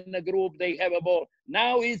one in the group, they have a ball.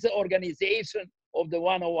 Now is the organization of the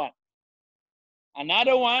 1-on-1.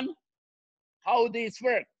 Another one, how this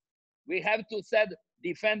work. We have to set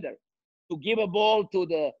defender to give a ball to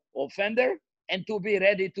the offender and to be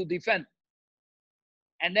ready to defend.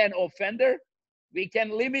 And then offender, we can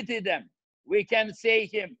limit them. We can say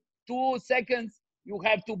him 2 seconds, you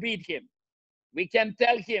have to beat him. We can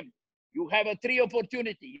tell him, you have a 3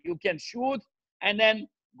 opportunity. You can shoot and then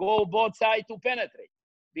go both sides to penetrate.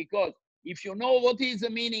 Because if you know what is the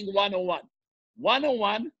meaning 1-on-1,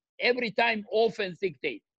 1-on-1, every time offense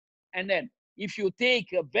dictates. And then if you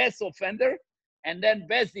take a best offender and then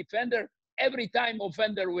best defender, every time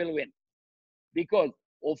offender will win. Because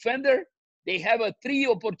offender, they have a 3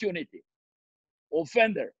 opportunity.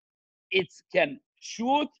 Offender, it can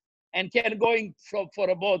shoot and can going for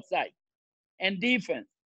a both sides. And defense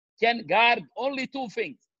can guard only 2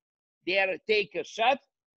 things. They are take a shot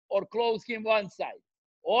or close him one side.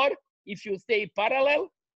 Or if you stay parallel,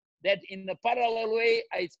 that in the parallel way,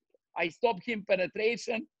 I stop him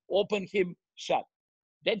penetration, open him shot.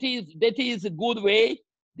 That is a good way.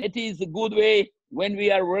 That is a good way when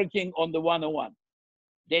we are working on the 1-on-1.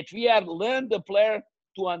 That we are learn the player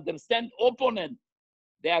to understand opponent.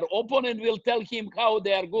 Their opponent will tell him how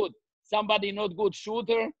they are good. Somebody not good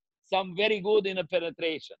shooter, some very good in a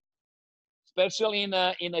penetration. Especially in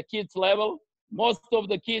a kids level, most of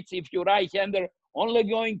the kids, if you're right-hander, only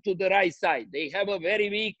going to the right side. They have a very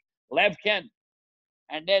weak left hand.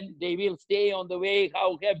 And then they will stay on the way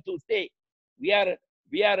how have to stay. We are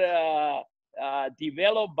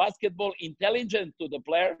develop basketball intelligence to the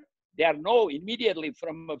player. They are know immediately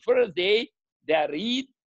from the first day They are read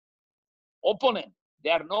opponent. They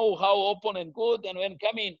are know how opponent good, and when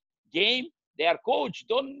coming game, their coach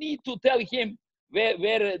don't need to tell him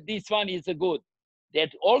where this one is good.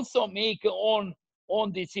 That also make own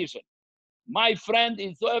decision. My friend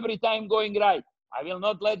is every time going right. I will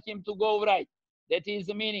not let him to go right. That is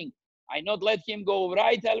the meaning. I not let him go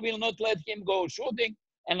right. I will not let him go shooting,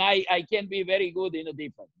 and I can be very good in a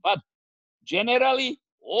defense. But generally,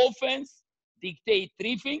 offense dictate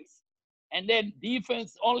 3 things, and then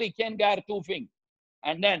defense only can guard 2 things.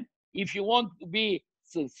 And then, if you want to be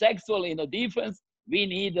successful in a defense, we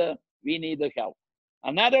need the help.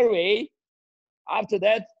 Another way, after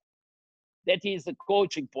that, that is a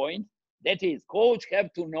coaching point. That is, coach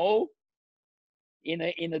have to know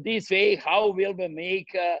in this way how will we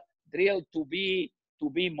make a drill to be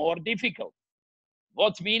more difficult.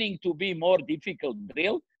 What's meaning to be more difficult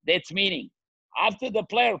drill? That's meaning after the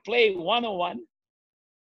player play one-on-one,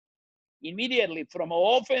 immediately from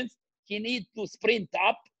offense, he needs to sprint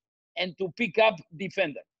up and to pick up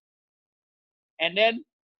defender. And then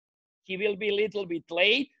he will be a little bit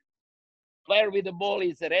late. Player with the ball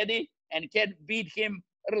is ready and can beat him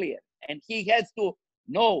earlier. And he has to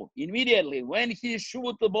know immediately when he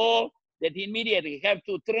shoot the ball that immediately have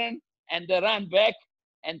to turn and run back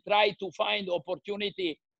and try to find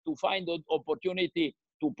opportunity to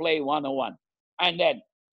play one-on-one. And then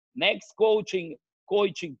next coaching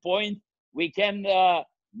point, we can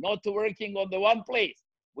not working on the one place.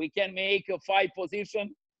 We can make a 5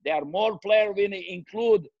 position. There are more players we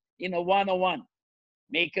include in a one-on-one.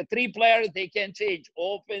 Make a 3 players, they can change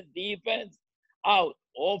offense, defense, out,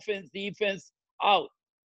 offense, defense, out.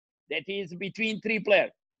 That is between 3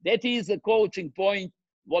 players. That is a coaching point,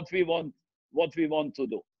 what we want to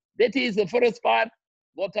do. That is the first part,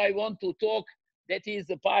 what I want to talk. That is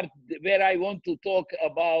the part where I want to talk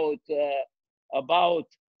about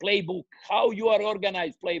playbook, how you are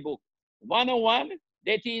organized playbook. One-on-one,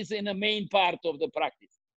 that is in the main part of the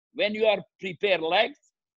practice. When you are prepare legs,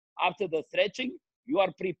 after the stretching, you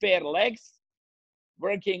are prepare legs,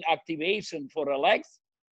 working activation for the legs.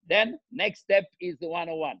 Then next step is the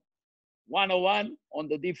one-on-one. One-on-one on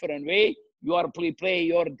the different way. You are play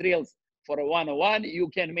your drills for a one-on-one. You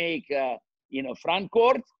can make in a front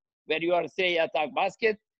court where you are say attack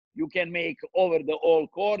basket. You can make over the whole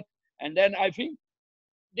court, and then I think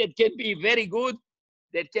that can be very good.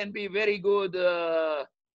 That can be very good.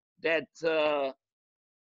 That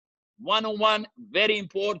one-on-one, very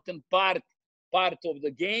important part of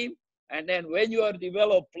the game. And then when you are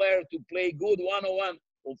develop player to play good one-on-one,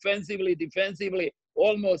 offensively, defensively,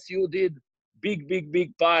 almost you did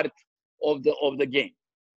big part of the game.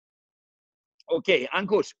 Okay,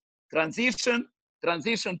 Ankush, transition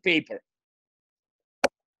paper.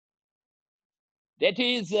 That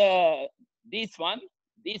is this one.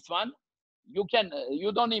 You can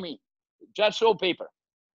you don't need me. Just show paper.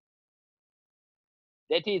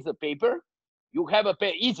 That is a paper. You have a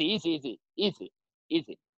paper. Easy.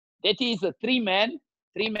 That is a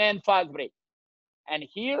 3-man fast break. And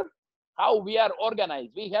here, how we are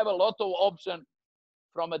organized. We have a lot of options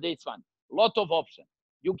from this one. Lot of options.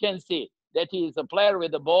 You can see that is a player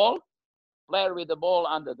with the ball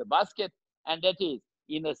under the basket, and that is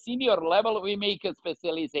in a senior level we make a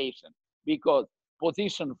specialization because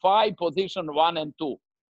position 5, position 1 and 2.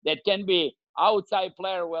 That can be outside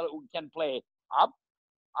player who can play up,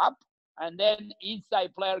 and then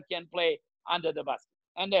inside player can play under the basket.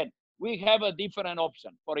 And then we have a different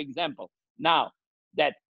option. For example, now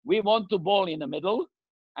that we want to ball in the middle,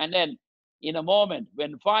 and then in a moment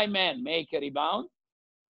when 5 men make a rebound,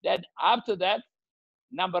 then after that,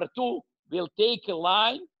 number 2 will take a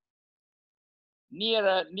line near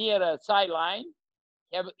a sideline,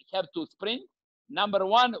 have to sprint. Number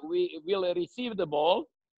 1 we will receive the ball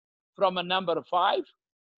from a number 5,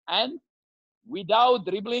 and without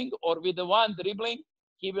dribbling or with the one dribbling,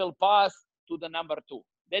 he will pass to the number 2.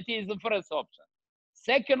 That is the first option.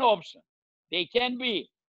 Second option, they can be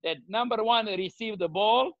that number 1 receive the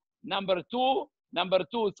ball, number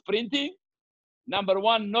 2 sprinting, number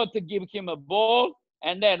 1 not to give him a ball,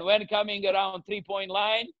 and then when coming around 3-point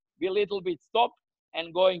line, be a little bit stop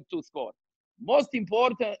and going to score. Most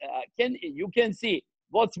important, you can see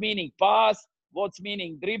what's meaning pass, what's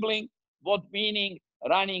meaning dribbling, what meaning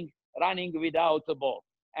running without the ball.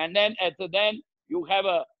 And then at the end, you have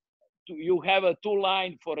a 2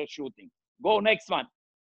 line for a shooting. Go next one.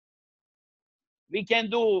 We can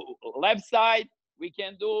do left side, we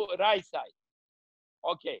can do right side.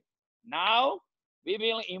 Okay, now we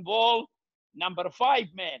will involve number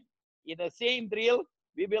 5 man. In the same drill,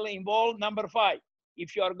 we will involve number 5.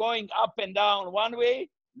 If you are going up and down one way,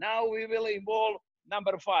 now we will involve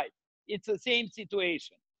number 5. it's the same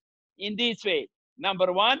situation. In this way,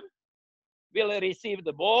 number 1 will receive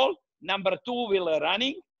the ball, number 2 will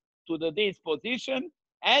running to this position,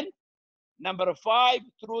 and number 5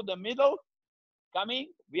 through the middle,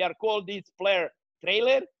 coming, we are called this player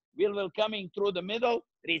trailer, will coming through the middle,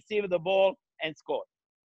 receive the ball and score.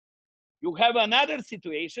 You have another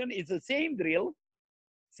situation, it's the same drill,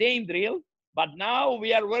 but now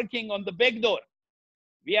we are working on the back door.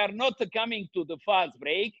 We are not coming to the fast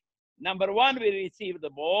break. Number 1 will receive the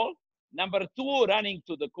ball, number 2 running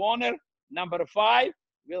to the corner, number 5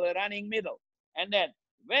 will running middle. And then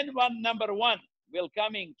when number 1 will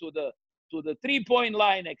coming to the 3-point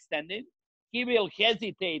line extended, he will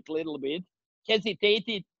hesitate a little bit.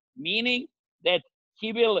 Hesitated meaning that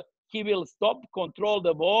he will stop, control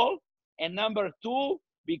the ball, and number 2,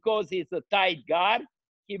 because he's a tight guard,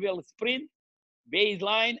 he will sprint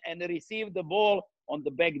baseline and receive the ball on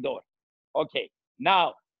the back door. Okay,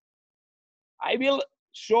 now I will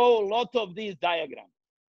show a lot of these diagrams,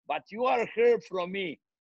 but you are heard from me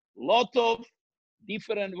lot of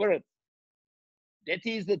different words. That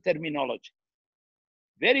is the terminology.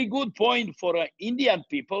 Very good point for Indian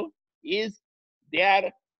people is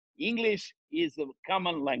their English is a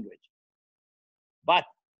common language. But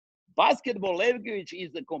basketball language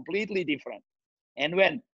is completely different. And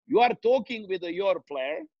when you are talking with your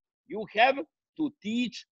player, you have to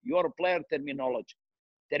teach your player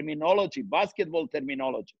terminology, basketball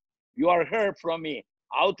terminology. You are heard from me,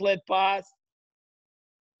 outlet pass,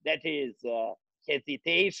 that is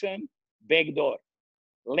hesitation, backdoor,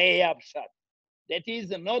 layup shot. That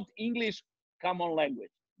is not English common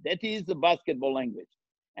language. That is the basketball language.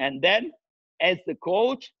 And then as the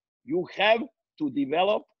coach, you have to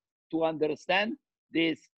develop, to understand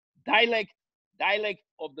this dialect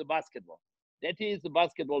of the basketball. That is the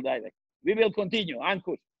basketball dialect. We will continue.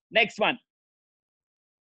 Ankush, next one.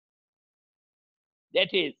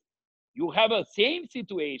 That is, you have a same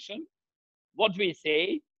situation, what we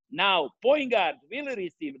say, now point guard will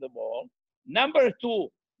receive the ball, number 2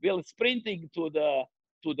 will sprinting to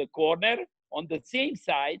the corner on the same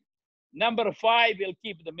side, number 5 will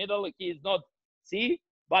keep the middle, he is not, see?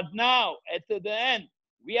 But now at the end,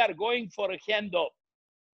 we are going for a handoff.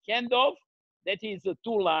 Handoff, that is a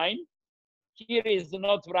 2 line. Here is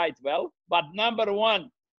not right well, but number 1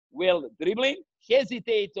 will dribbling,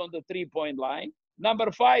 hesitate on the 3-point line.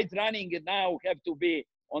 Number 5 running now have to be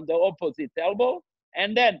on the opposite elbow.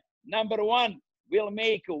 And then number 1 will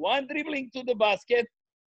make 1 dribbling to the basket.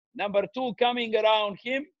 Number 2 coming around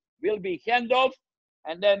him will be handoff.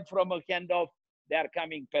 And then from a handoff, they are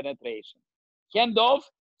coming penetration. Handoff,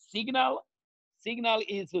 signal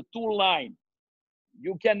is a 2 line.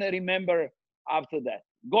 You can remember after that.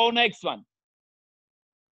 Go next one.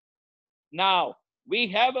 Now we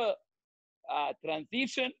have a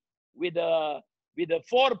transition with a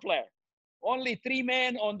 4 player. Only 3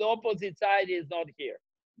 men on the opposite side is not here.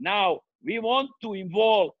 Now we want to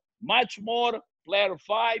involve much more player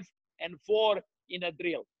 5 and 4 in a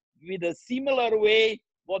drill with a similar way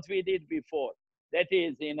what we did before. That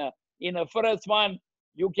is in a first one,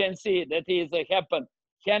 you can see that is a happen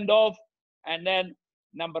handoff, and then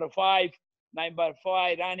number 5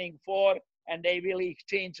 running 4, and they will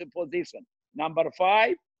exchange a position. Number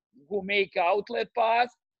 5 who make outlet pass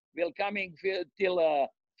will coming till a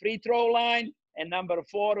free throw line, and number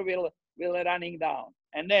 4 will running down.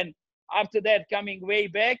 And then after that coming way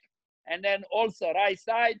back, and then also right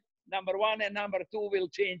side, number 1 and number 2 will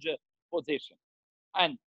change position.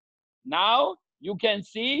 And now you can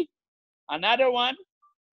see another one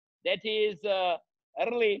that is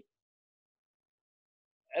early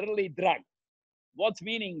drag. What's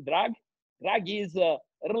meaning drag? Drag is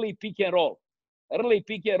early pick and roll. Early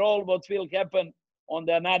pick and roll, what will happen on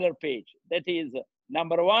the another page. That is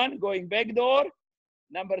number 1 going back door,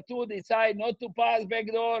 number 2 decide not to pass back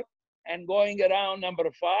door and going around number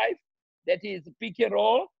 5. That is pick and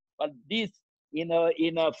roll, but this in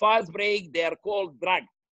a fast break they are called drag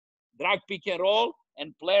pick and roll,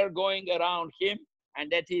 and player going around him,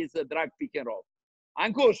 and that is a drag pick and roll.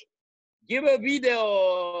 Ankush, give a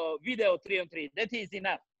video 3-on-3. That is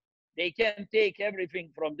enough. They can take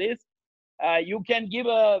everything from this. You can give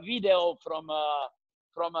a video from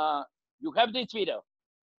you have this video.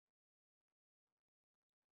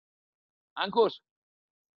 Ankush.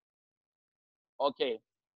 Okay.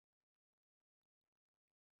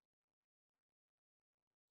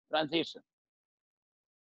 Transition.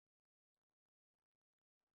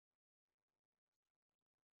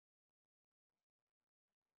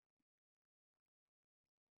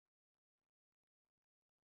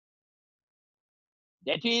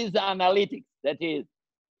 That is analytics. That is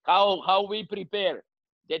how we prepare.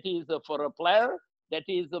 That is for a player. That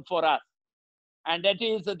is for us. And that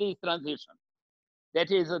is this transition. That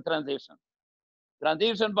is a transition.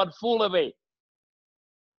 Transition, but full away.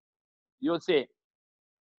 You see.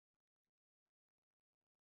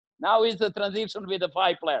 Now is the transition with the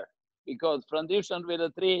 5 player, because transition with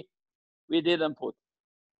the 3 we didn't put.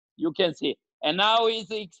 You can see. And now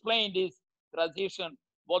is explain this transition,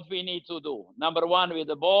 what we need to do. Number 1 with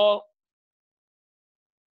the ball.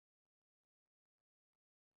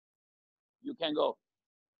 You can go.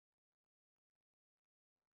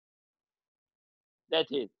 That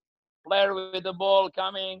is. Player with the ball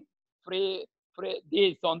coming, free,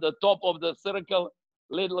 this on the top of the circle,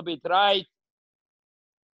 little bit right.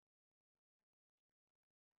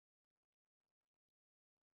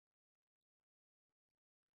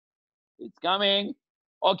 It's coming.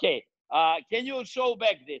 Okay. Can you show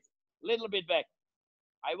back this? Little bit back.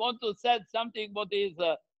 I want to say something what is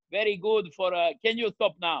very good for, can you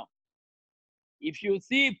stop now? If you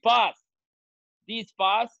see pass, this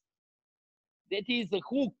pass, that is a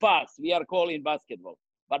hook pass we are calling basketball.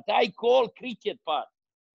 But I call cricket pass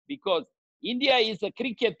because India is a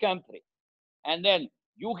cricket country. And then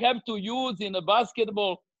you have to use in the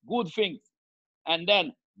basketball good things. And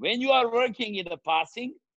then when you are working in the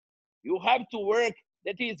passing, you have to work,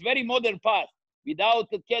 that is very modern pass. Without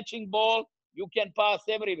the catching ball, you can pass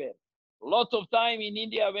everywhere. A lot of time in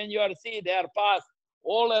India, when you are see, they are pass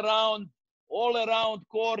all around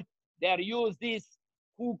court. They are use this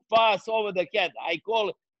hook pass over the cat. I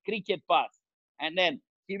call cricket pass. And then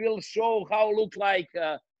he will show how look like,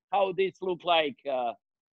 how this look like. Go,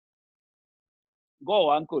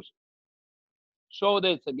 Ankush. Show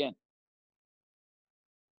this again.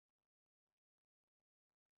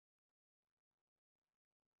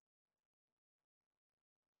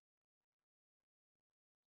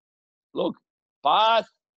 Look, pass,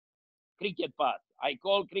 cricket pass. I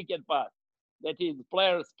call cricket pass. That is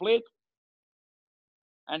player split.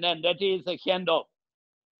 And then that is a handoff.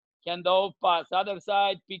 Handoff, pass, other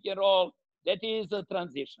side, pick and roll. That is a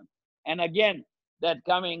transition. And again, that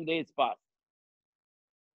coming this pass.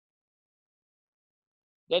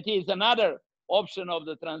 That is another option of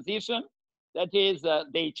the transition. That is,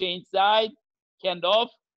 they change side, handoff,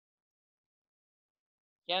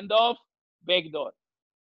 backdoor.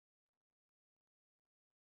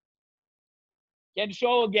 Can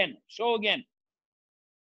show again.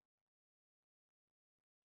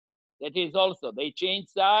 That is also, they change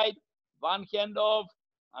side, one handoff,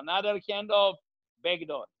 another handoff,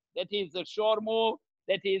 backdoor. That is a short move.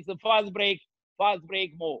 That is a fast break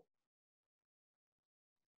move.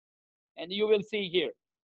 And you will see here.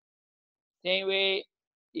 Same way,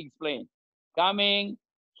 explain. Coming,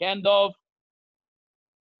 handoff.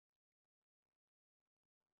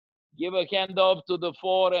 Give a handoff to the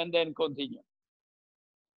 4 and then continue.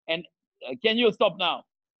 And can you stop now?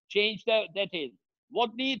 Change that is.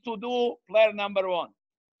 What need to do, player number 1?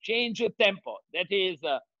 Change the tempo. That is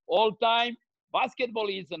all time. Basketball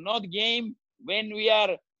is not game when we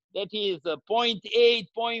are, that is point A,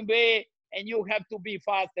 point B, and you have to be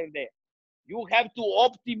faster there. You have to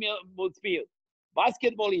optimal speed.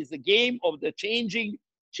 Basketball is a game of the changing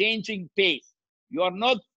pace. You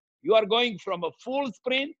are going from a full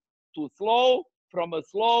sprint to slow, from a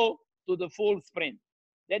slow to the full sprint.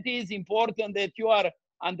 That is important that you are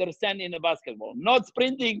understanding the basketball. Not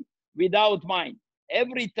sprinting without mind.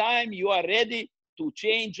 Every time you are ready to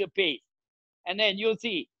change a pace. And then you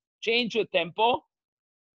see, change the tempo,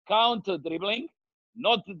 count dribbling,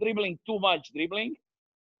 not dribbling too much dribbling.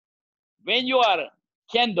 When you are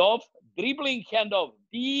handoff, dribbling handoff,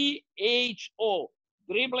 DHO,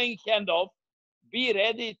 dribbling handoff, be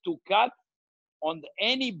ready to cut on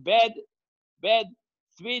any bad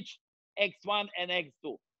switch X1 and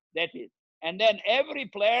X2. That is. And then every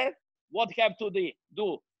player, what have to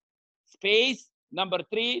do? Space, number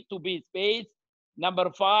 3 to be space.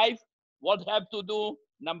 Number 5, what have to do?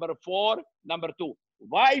 Number 4, number 2.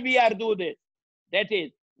 Why we are do this? That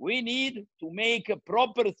is, we need to make a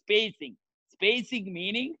proper spacing. Spacing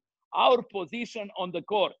meaning our position on the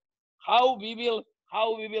court. How we will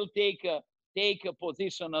take a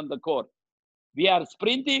position on the court. We are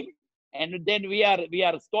sprinting, and then we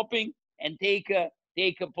are stopping and take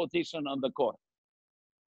a position on the court.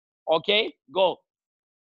 Okay, go.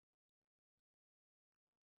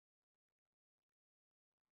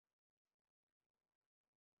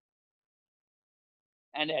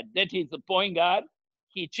 And that is the point guard.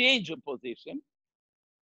 He changed a position.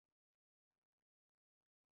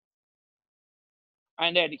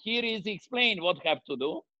 And then here is explained what have to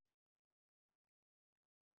do.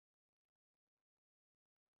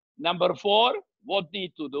 Number 4, what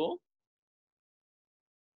need to do?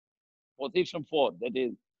 position 4, that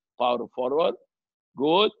is power forward.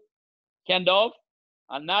 Good. Handoff,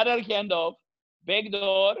 another handoff, back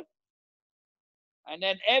door, and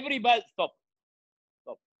then everybody stop.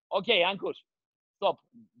 Stop. Okay, Ankush, stop.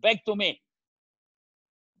 Back to me.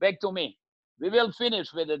 Back to me. We will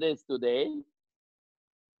finish with this today.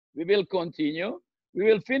 We will continue. We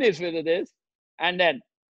will finish with this, and then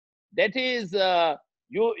that is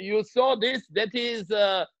you saw this. That is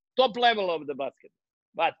top level of the basket.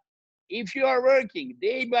 But if you are working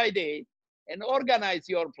day by day and organize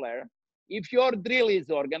your player, if your drill is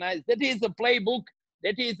organized, that is a playbook.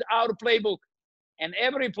 That is our playbook, and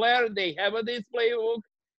every player they have this playbook.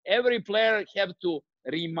 Every player have to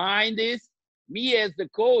remind this. Me as the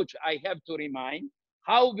coach, I have to remind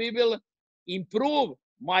how we will improve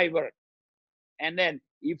my work. And then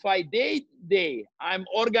if I day I'm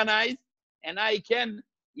organized and I can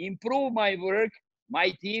improve my work,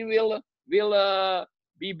 my team will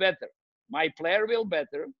be better. My player will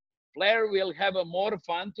better. Player will have a more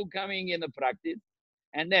fun to coming in the practice.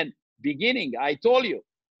 And then beginning, I told you,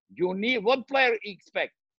 you need what player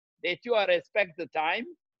expect that you are respect the time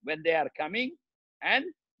when they are coming, and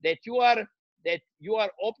that you are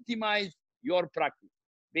optimize your practice,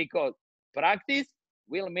 because practice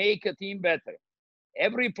will make a team better.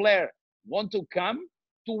 Every player want to come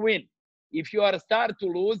to win. If you are start to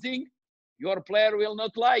losing, your player will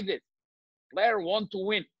not like this. Player want to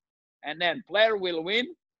win, and then player will win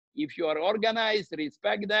if you are organized,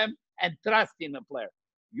 respect them, and trust in a player.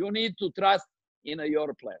 You need to trust in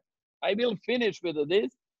your player. I will finish with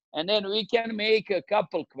this, and then we can make a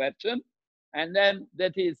couple questions, and then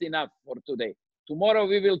that is enough for today. Tomorrow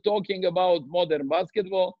we will talking about modern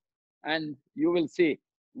basketball, and you will see.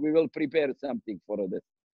 We will prepare something for this.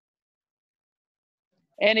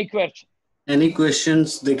 Any question? Any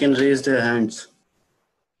questions, they can raise their hands.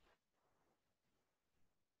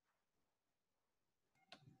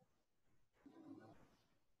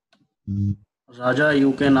 Raja,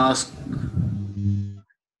 you can ask.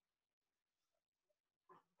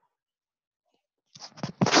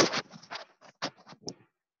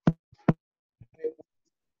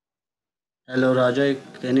 Hello, Raja,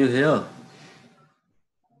 can you hear?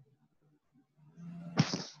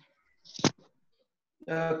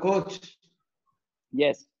 Coach.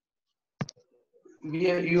 Yes.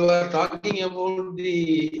 You are talking about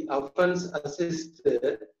the offense assist.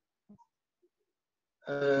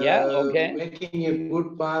 Yeah, okay. Making a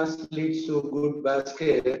good pass leads to a good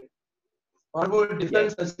basket. What about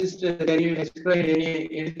defense assist? Can you explain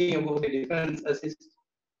anything about the defense assist?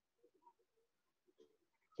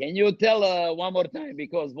 Can you tell one more time,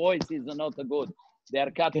 because voice is not good. They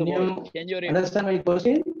are cut. Can you repeat? Understand my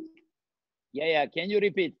question? Yeah. Can you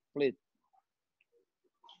repeat, please?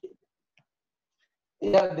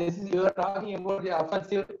 Yeah, this is you are talking about the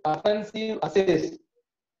offensive assist.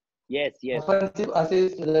 Yes. Offensive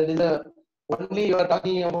assist. That is only you are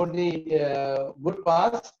talking about the good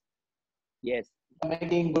pass. Yes.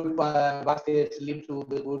 Making good baskets lead to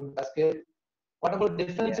the good basket. What about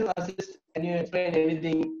defensive assist? Can you explain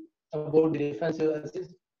anything about the defensive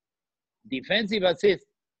assist? Defensive assist,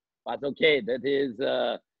 but okay, that is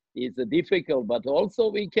difficult. But also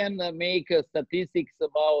we can make statistics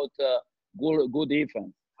about good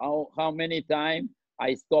defense. How many times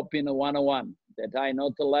I stop in a 1-on-1 that I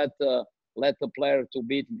not let the player to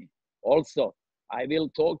beat me. Also, I will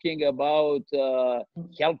talking about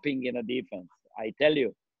helping in a defense. I tell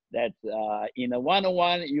you that in a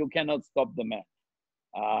 1-on-1 you cannot stop the man.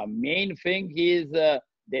 Main thing is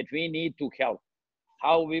that we need to help.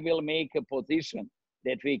 How we will make a position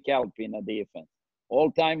that we help in a defense. All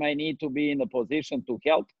time I need to be in a position to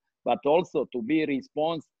help, but also to be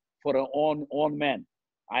responsible for an own man.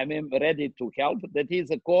 I'm ready to help. That is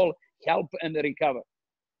a call, help and recover.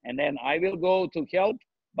 And then I will go to help,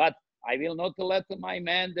 but I will not let my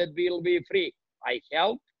man that will be free. I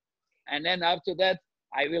help, and then after that,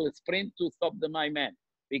 I will sprint to stop my man.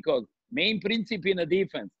 Because main principle in a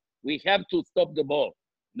defense, we have to stop the ball.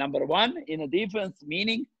 Number one, in a defense,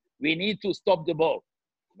 meaning we need to stop the ball.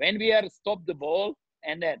 When we are stop the ball,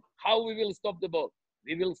 and then how we will stop the ball?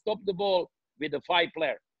 We will stop the ball with the 5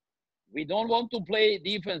 player. We don't want to play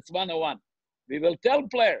defense 1-on-1. We will tell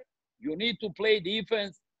player, you need to play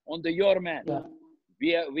defense on your man.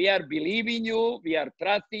 Yeah. We are believing you, we are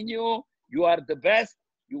trusting you, you are the best,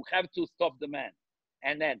 you have to stop the man.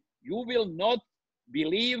 And then you will not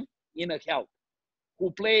believe in a help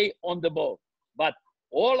who play on the ball. But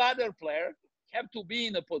all other players have to be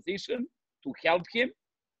in a position to help him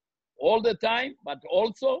all the time, but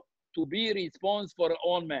also to be responsible for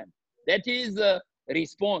own man. That is a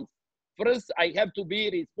response. First, I have to be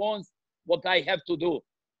responsible what I have to do.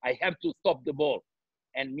 I have to stop the ball.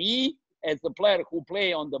 And me, as a player who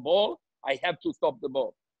play on the ball, I have to stop the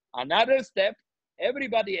ball. Another step,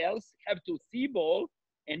 everybody else have to see ball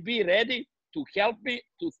and be ready to help me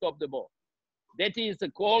to stop the ball. That is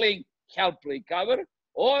calling help recover,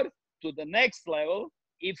 or to the next level,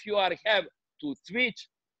 if you are have to switch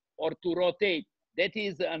or to rotate, that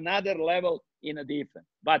is another level in a defense.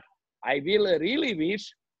 But I will really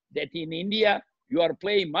wish that in India, you are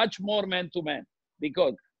playing much more man-to-man,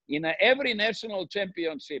 because in every national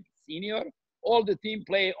championship senior, all the team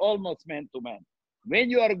play almost man-to-man. When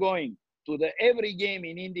you are going to the every game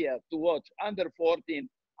in India to watch under 14,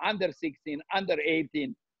 under 16, under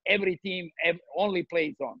 18, every team only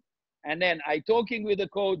plays on. And then I talking with the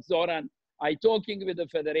coach Zoran, I talking with the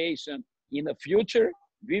federation. In the future,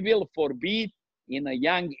 we will forbid in a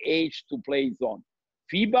young age to play zone.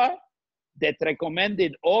 FIBA, that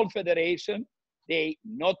recommended all federation, they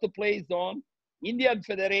not to play zone. Indian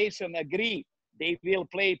Federation agree they will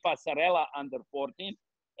play Passarella under 14.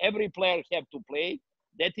 Every player have to play.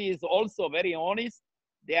 That is also very honest.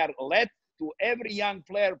 They are let to every young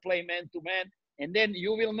player play man-to-man. And then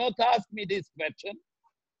you will not ask me this question,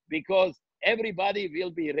 because everybody will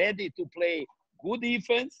be ready to play good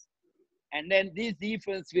defense. And then this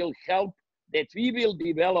defense will help that we will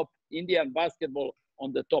develop Indian basketball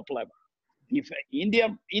on the top level. If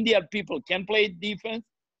Indian people can play defense,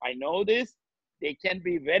 I know this, they can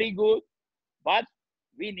be very good, but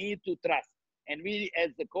we need to trust. And we, as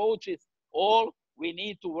the coaches, all we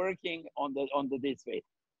need to working on this way.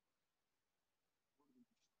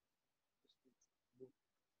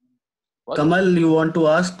 What? Kamal, you want to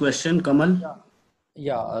ask question, Kamal?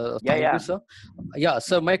 Thank you, sir. Yeah,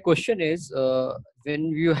 sir, my question is,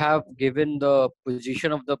 when you have given the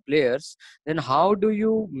position of the players, then how do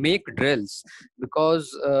you make drills? Because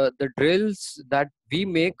the drills that we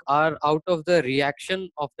make are out of the reaction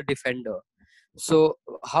of the defender. So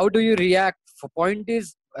how do you react? For point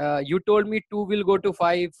is, you told me 2 will go to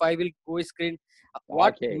 5, 5 will go screen.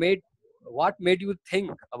 What made you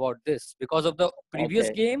think about this? Because of the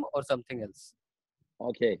previous game or something else?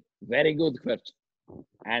 Okay, very good question.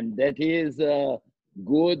 And that is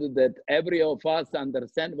good that every of us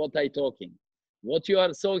understand what I'm talking. What you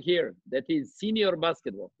are so here, that is senior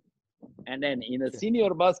basketball. And then in a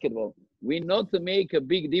senior basketball, we not make a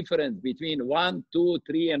big difference between 1, 2,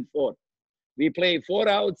 3, and 4. We play 4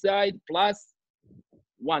 outside plus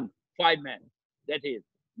 1, 5 men. That is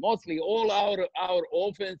mostly all our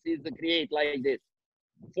offense is create like this: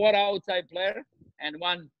 4 outside player and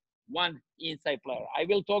one inside player. I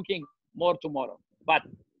will talking more tomorrow. But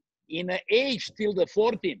in the age till the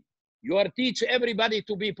 14, you are teach everybody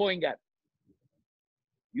to be point guard.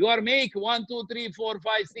 You are make 1, 2, 3, 4,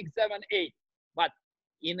 5, 6, 7, 8. But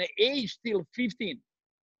in the age till 15,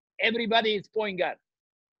 everybody is point guard.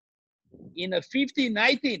 In a 15,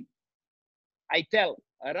 19, I tell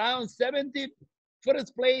around 17,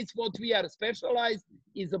 first place what we are specialized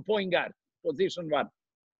is a point guard, position 1.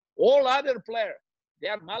 All other players, they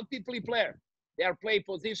are multiple player. They are play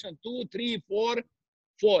position 2, 3, 4,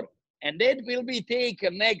 4. And that will be take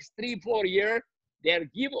next 3, 4 years. They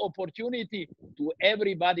give opportunity to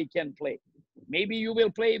everybody can play. Maybe you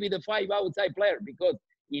will play with a 5 outside player, because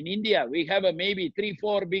in India, we have a maybe 3,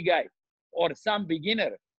 4 big guy, or some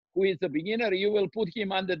beginner. Who is a beginner, you will put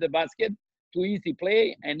him under the basket to easy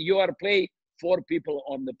play, and you are play 4 people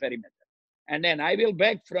on the perimeter. And then I will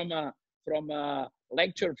back from a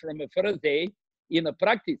lecture from the first day. In a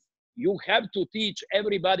practice, you have to teach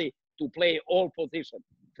everybody to play all positions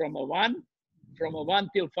from a 1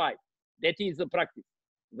 till 5. That is the practice.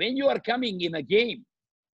 When you are coming in a game,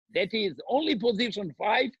 that is only position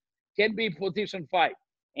 5 can be position 5,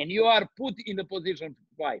 and you are put in the position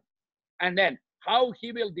 5. And then how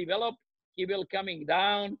he will develop, he will coming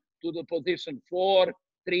down to the position 4,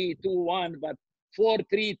 3, 2, 1, but 4,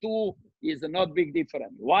 3, 2 is not big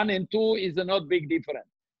difference. 1 and 2 is not big difference.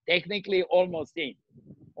 Technically almost same.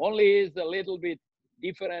 Only is a little bit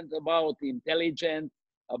different about intelligence,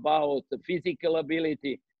 about the physical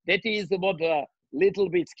ability. That is about a little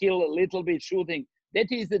bit skill, a little bit shooting.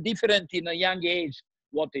 That is the different in a young age,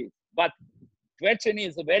 what is. But question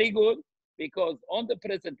is very good, because on the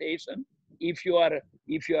presentation, if you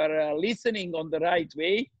are listening on the right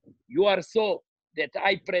way, you are so that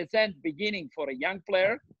I present beginning for a young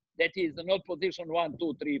player, that is not position 1,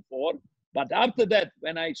 2, 3, 4. But after that,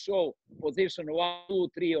 when I show position 1, 2,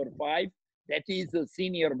 3, or 5, that is a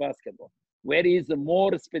senior basketball, where is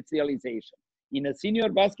more specialization. In a senior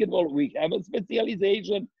basketball, we have a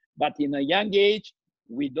specialization, but in a young age,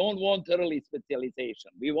 we don't want early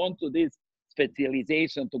specialization. We want to this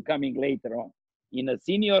specialization to coming later on. in a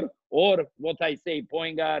senior, or what I say,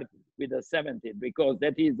 point guard with a 17, because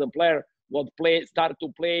that is the player what start to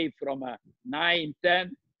play from a 9,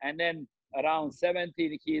 10, and then around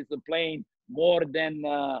 17 he is playing more than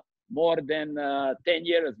 10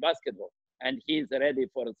 years basketball, and he is ready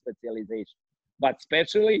for a specialization. But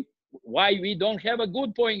especially why we don't have a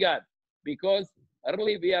good point guard, because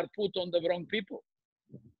early we are put on the wrong people.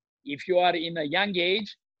 If you are in a young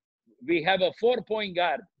age, we have a 4-point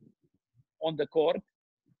guard on the court.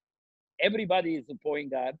 Everybody is a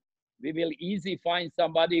point guard. We will easily find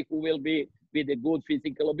somebody who will be with a good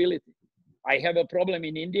physical ability. I have a problem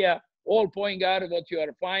in India. All point guard, what you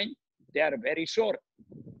are find, they are very short.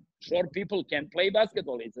 Short people can play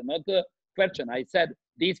basketball. It's not a question. I said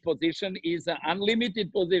this position is an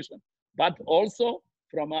unlimited position. But also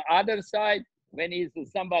from the other side, when is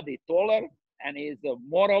somebody taller and is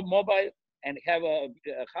more mobile and have a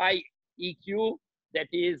high EQ, that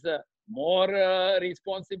is more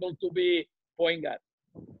responsible to be point guard.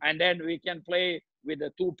 And then we can play with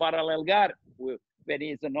the 2 parallel guard. When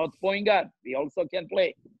he's not point guard, we also can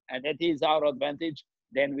play. And that is our advantage.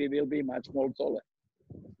 Then we will be much more taller.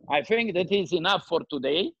 I think that is enough for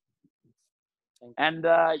today. And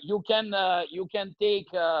you can take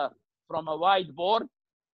from a whiteboard,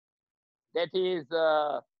 that is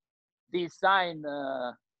this sign,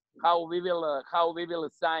 how we will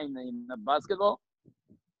sign in basketball.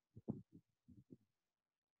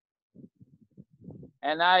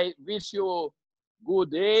 And I wish you good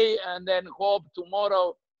day, and then hope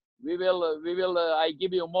tomorrow we will I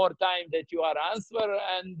give you more time that you are answer,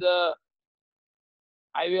 and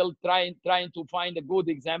I will try to find a good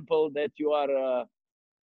example that you are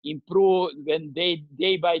improve when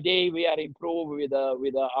day by day we are improved with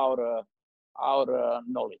our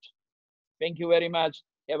knowledge. Thank you very much.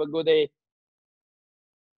 Have a good day.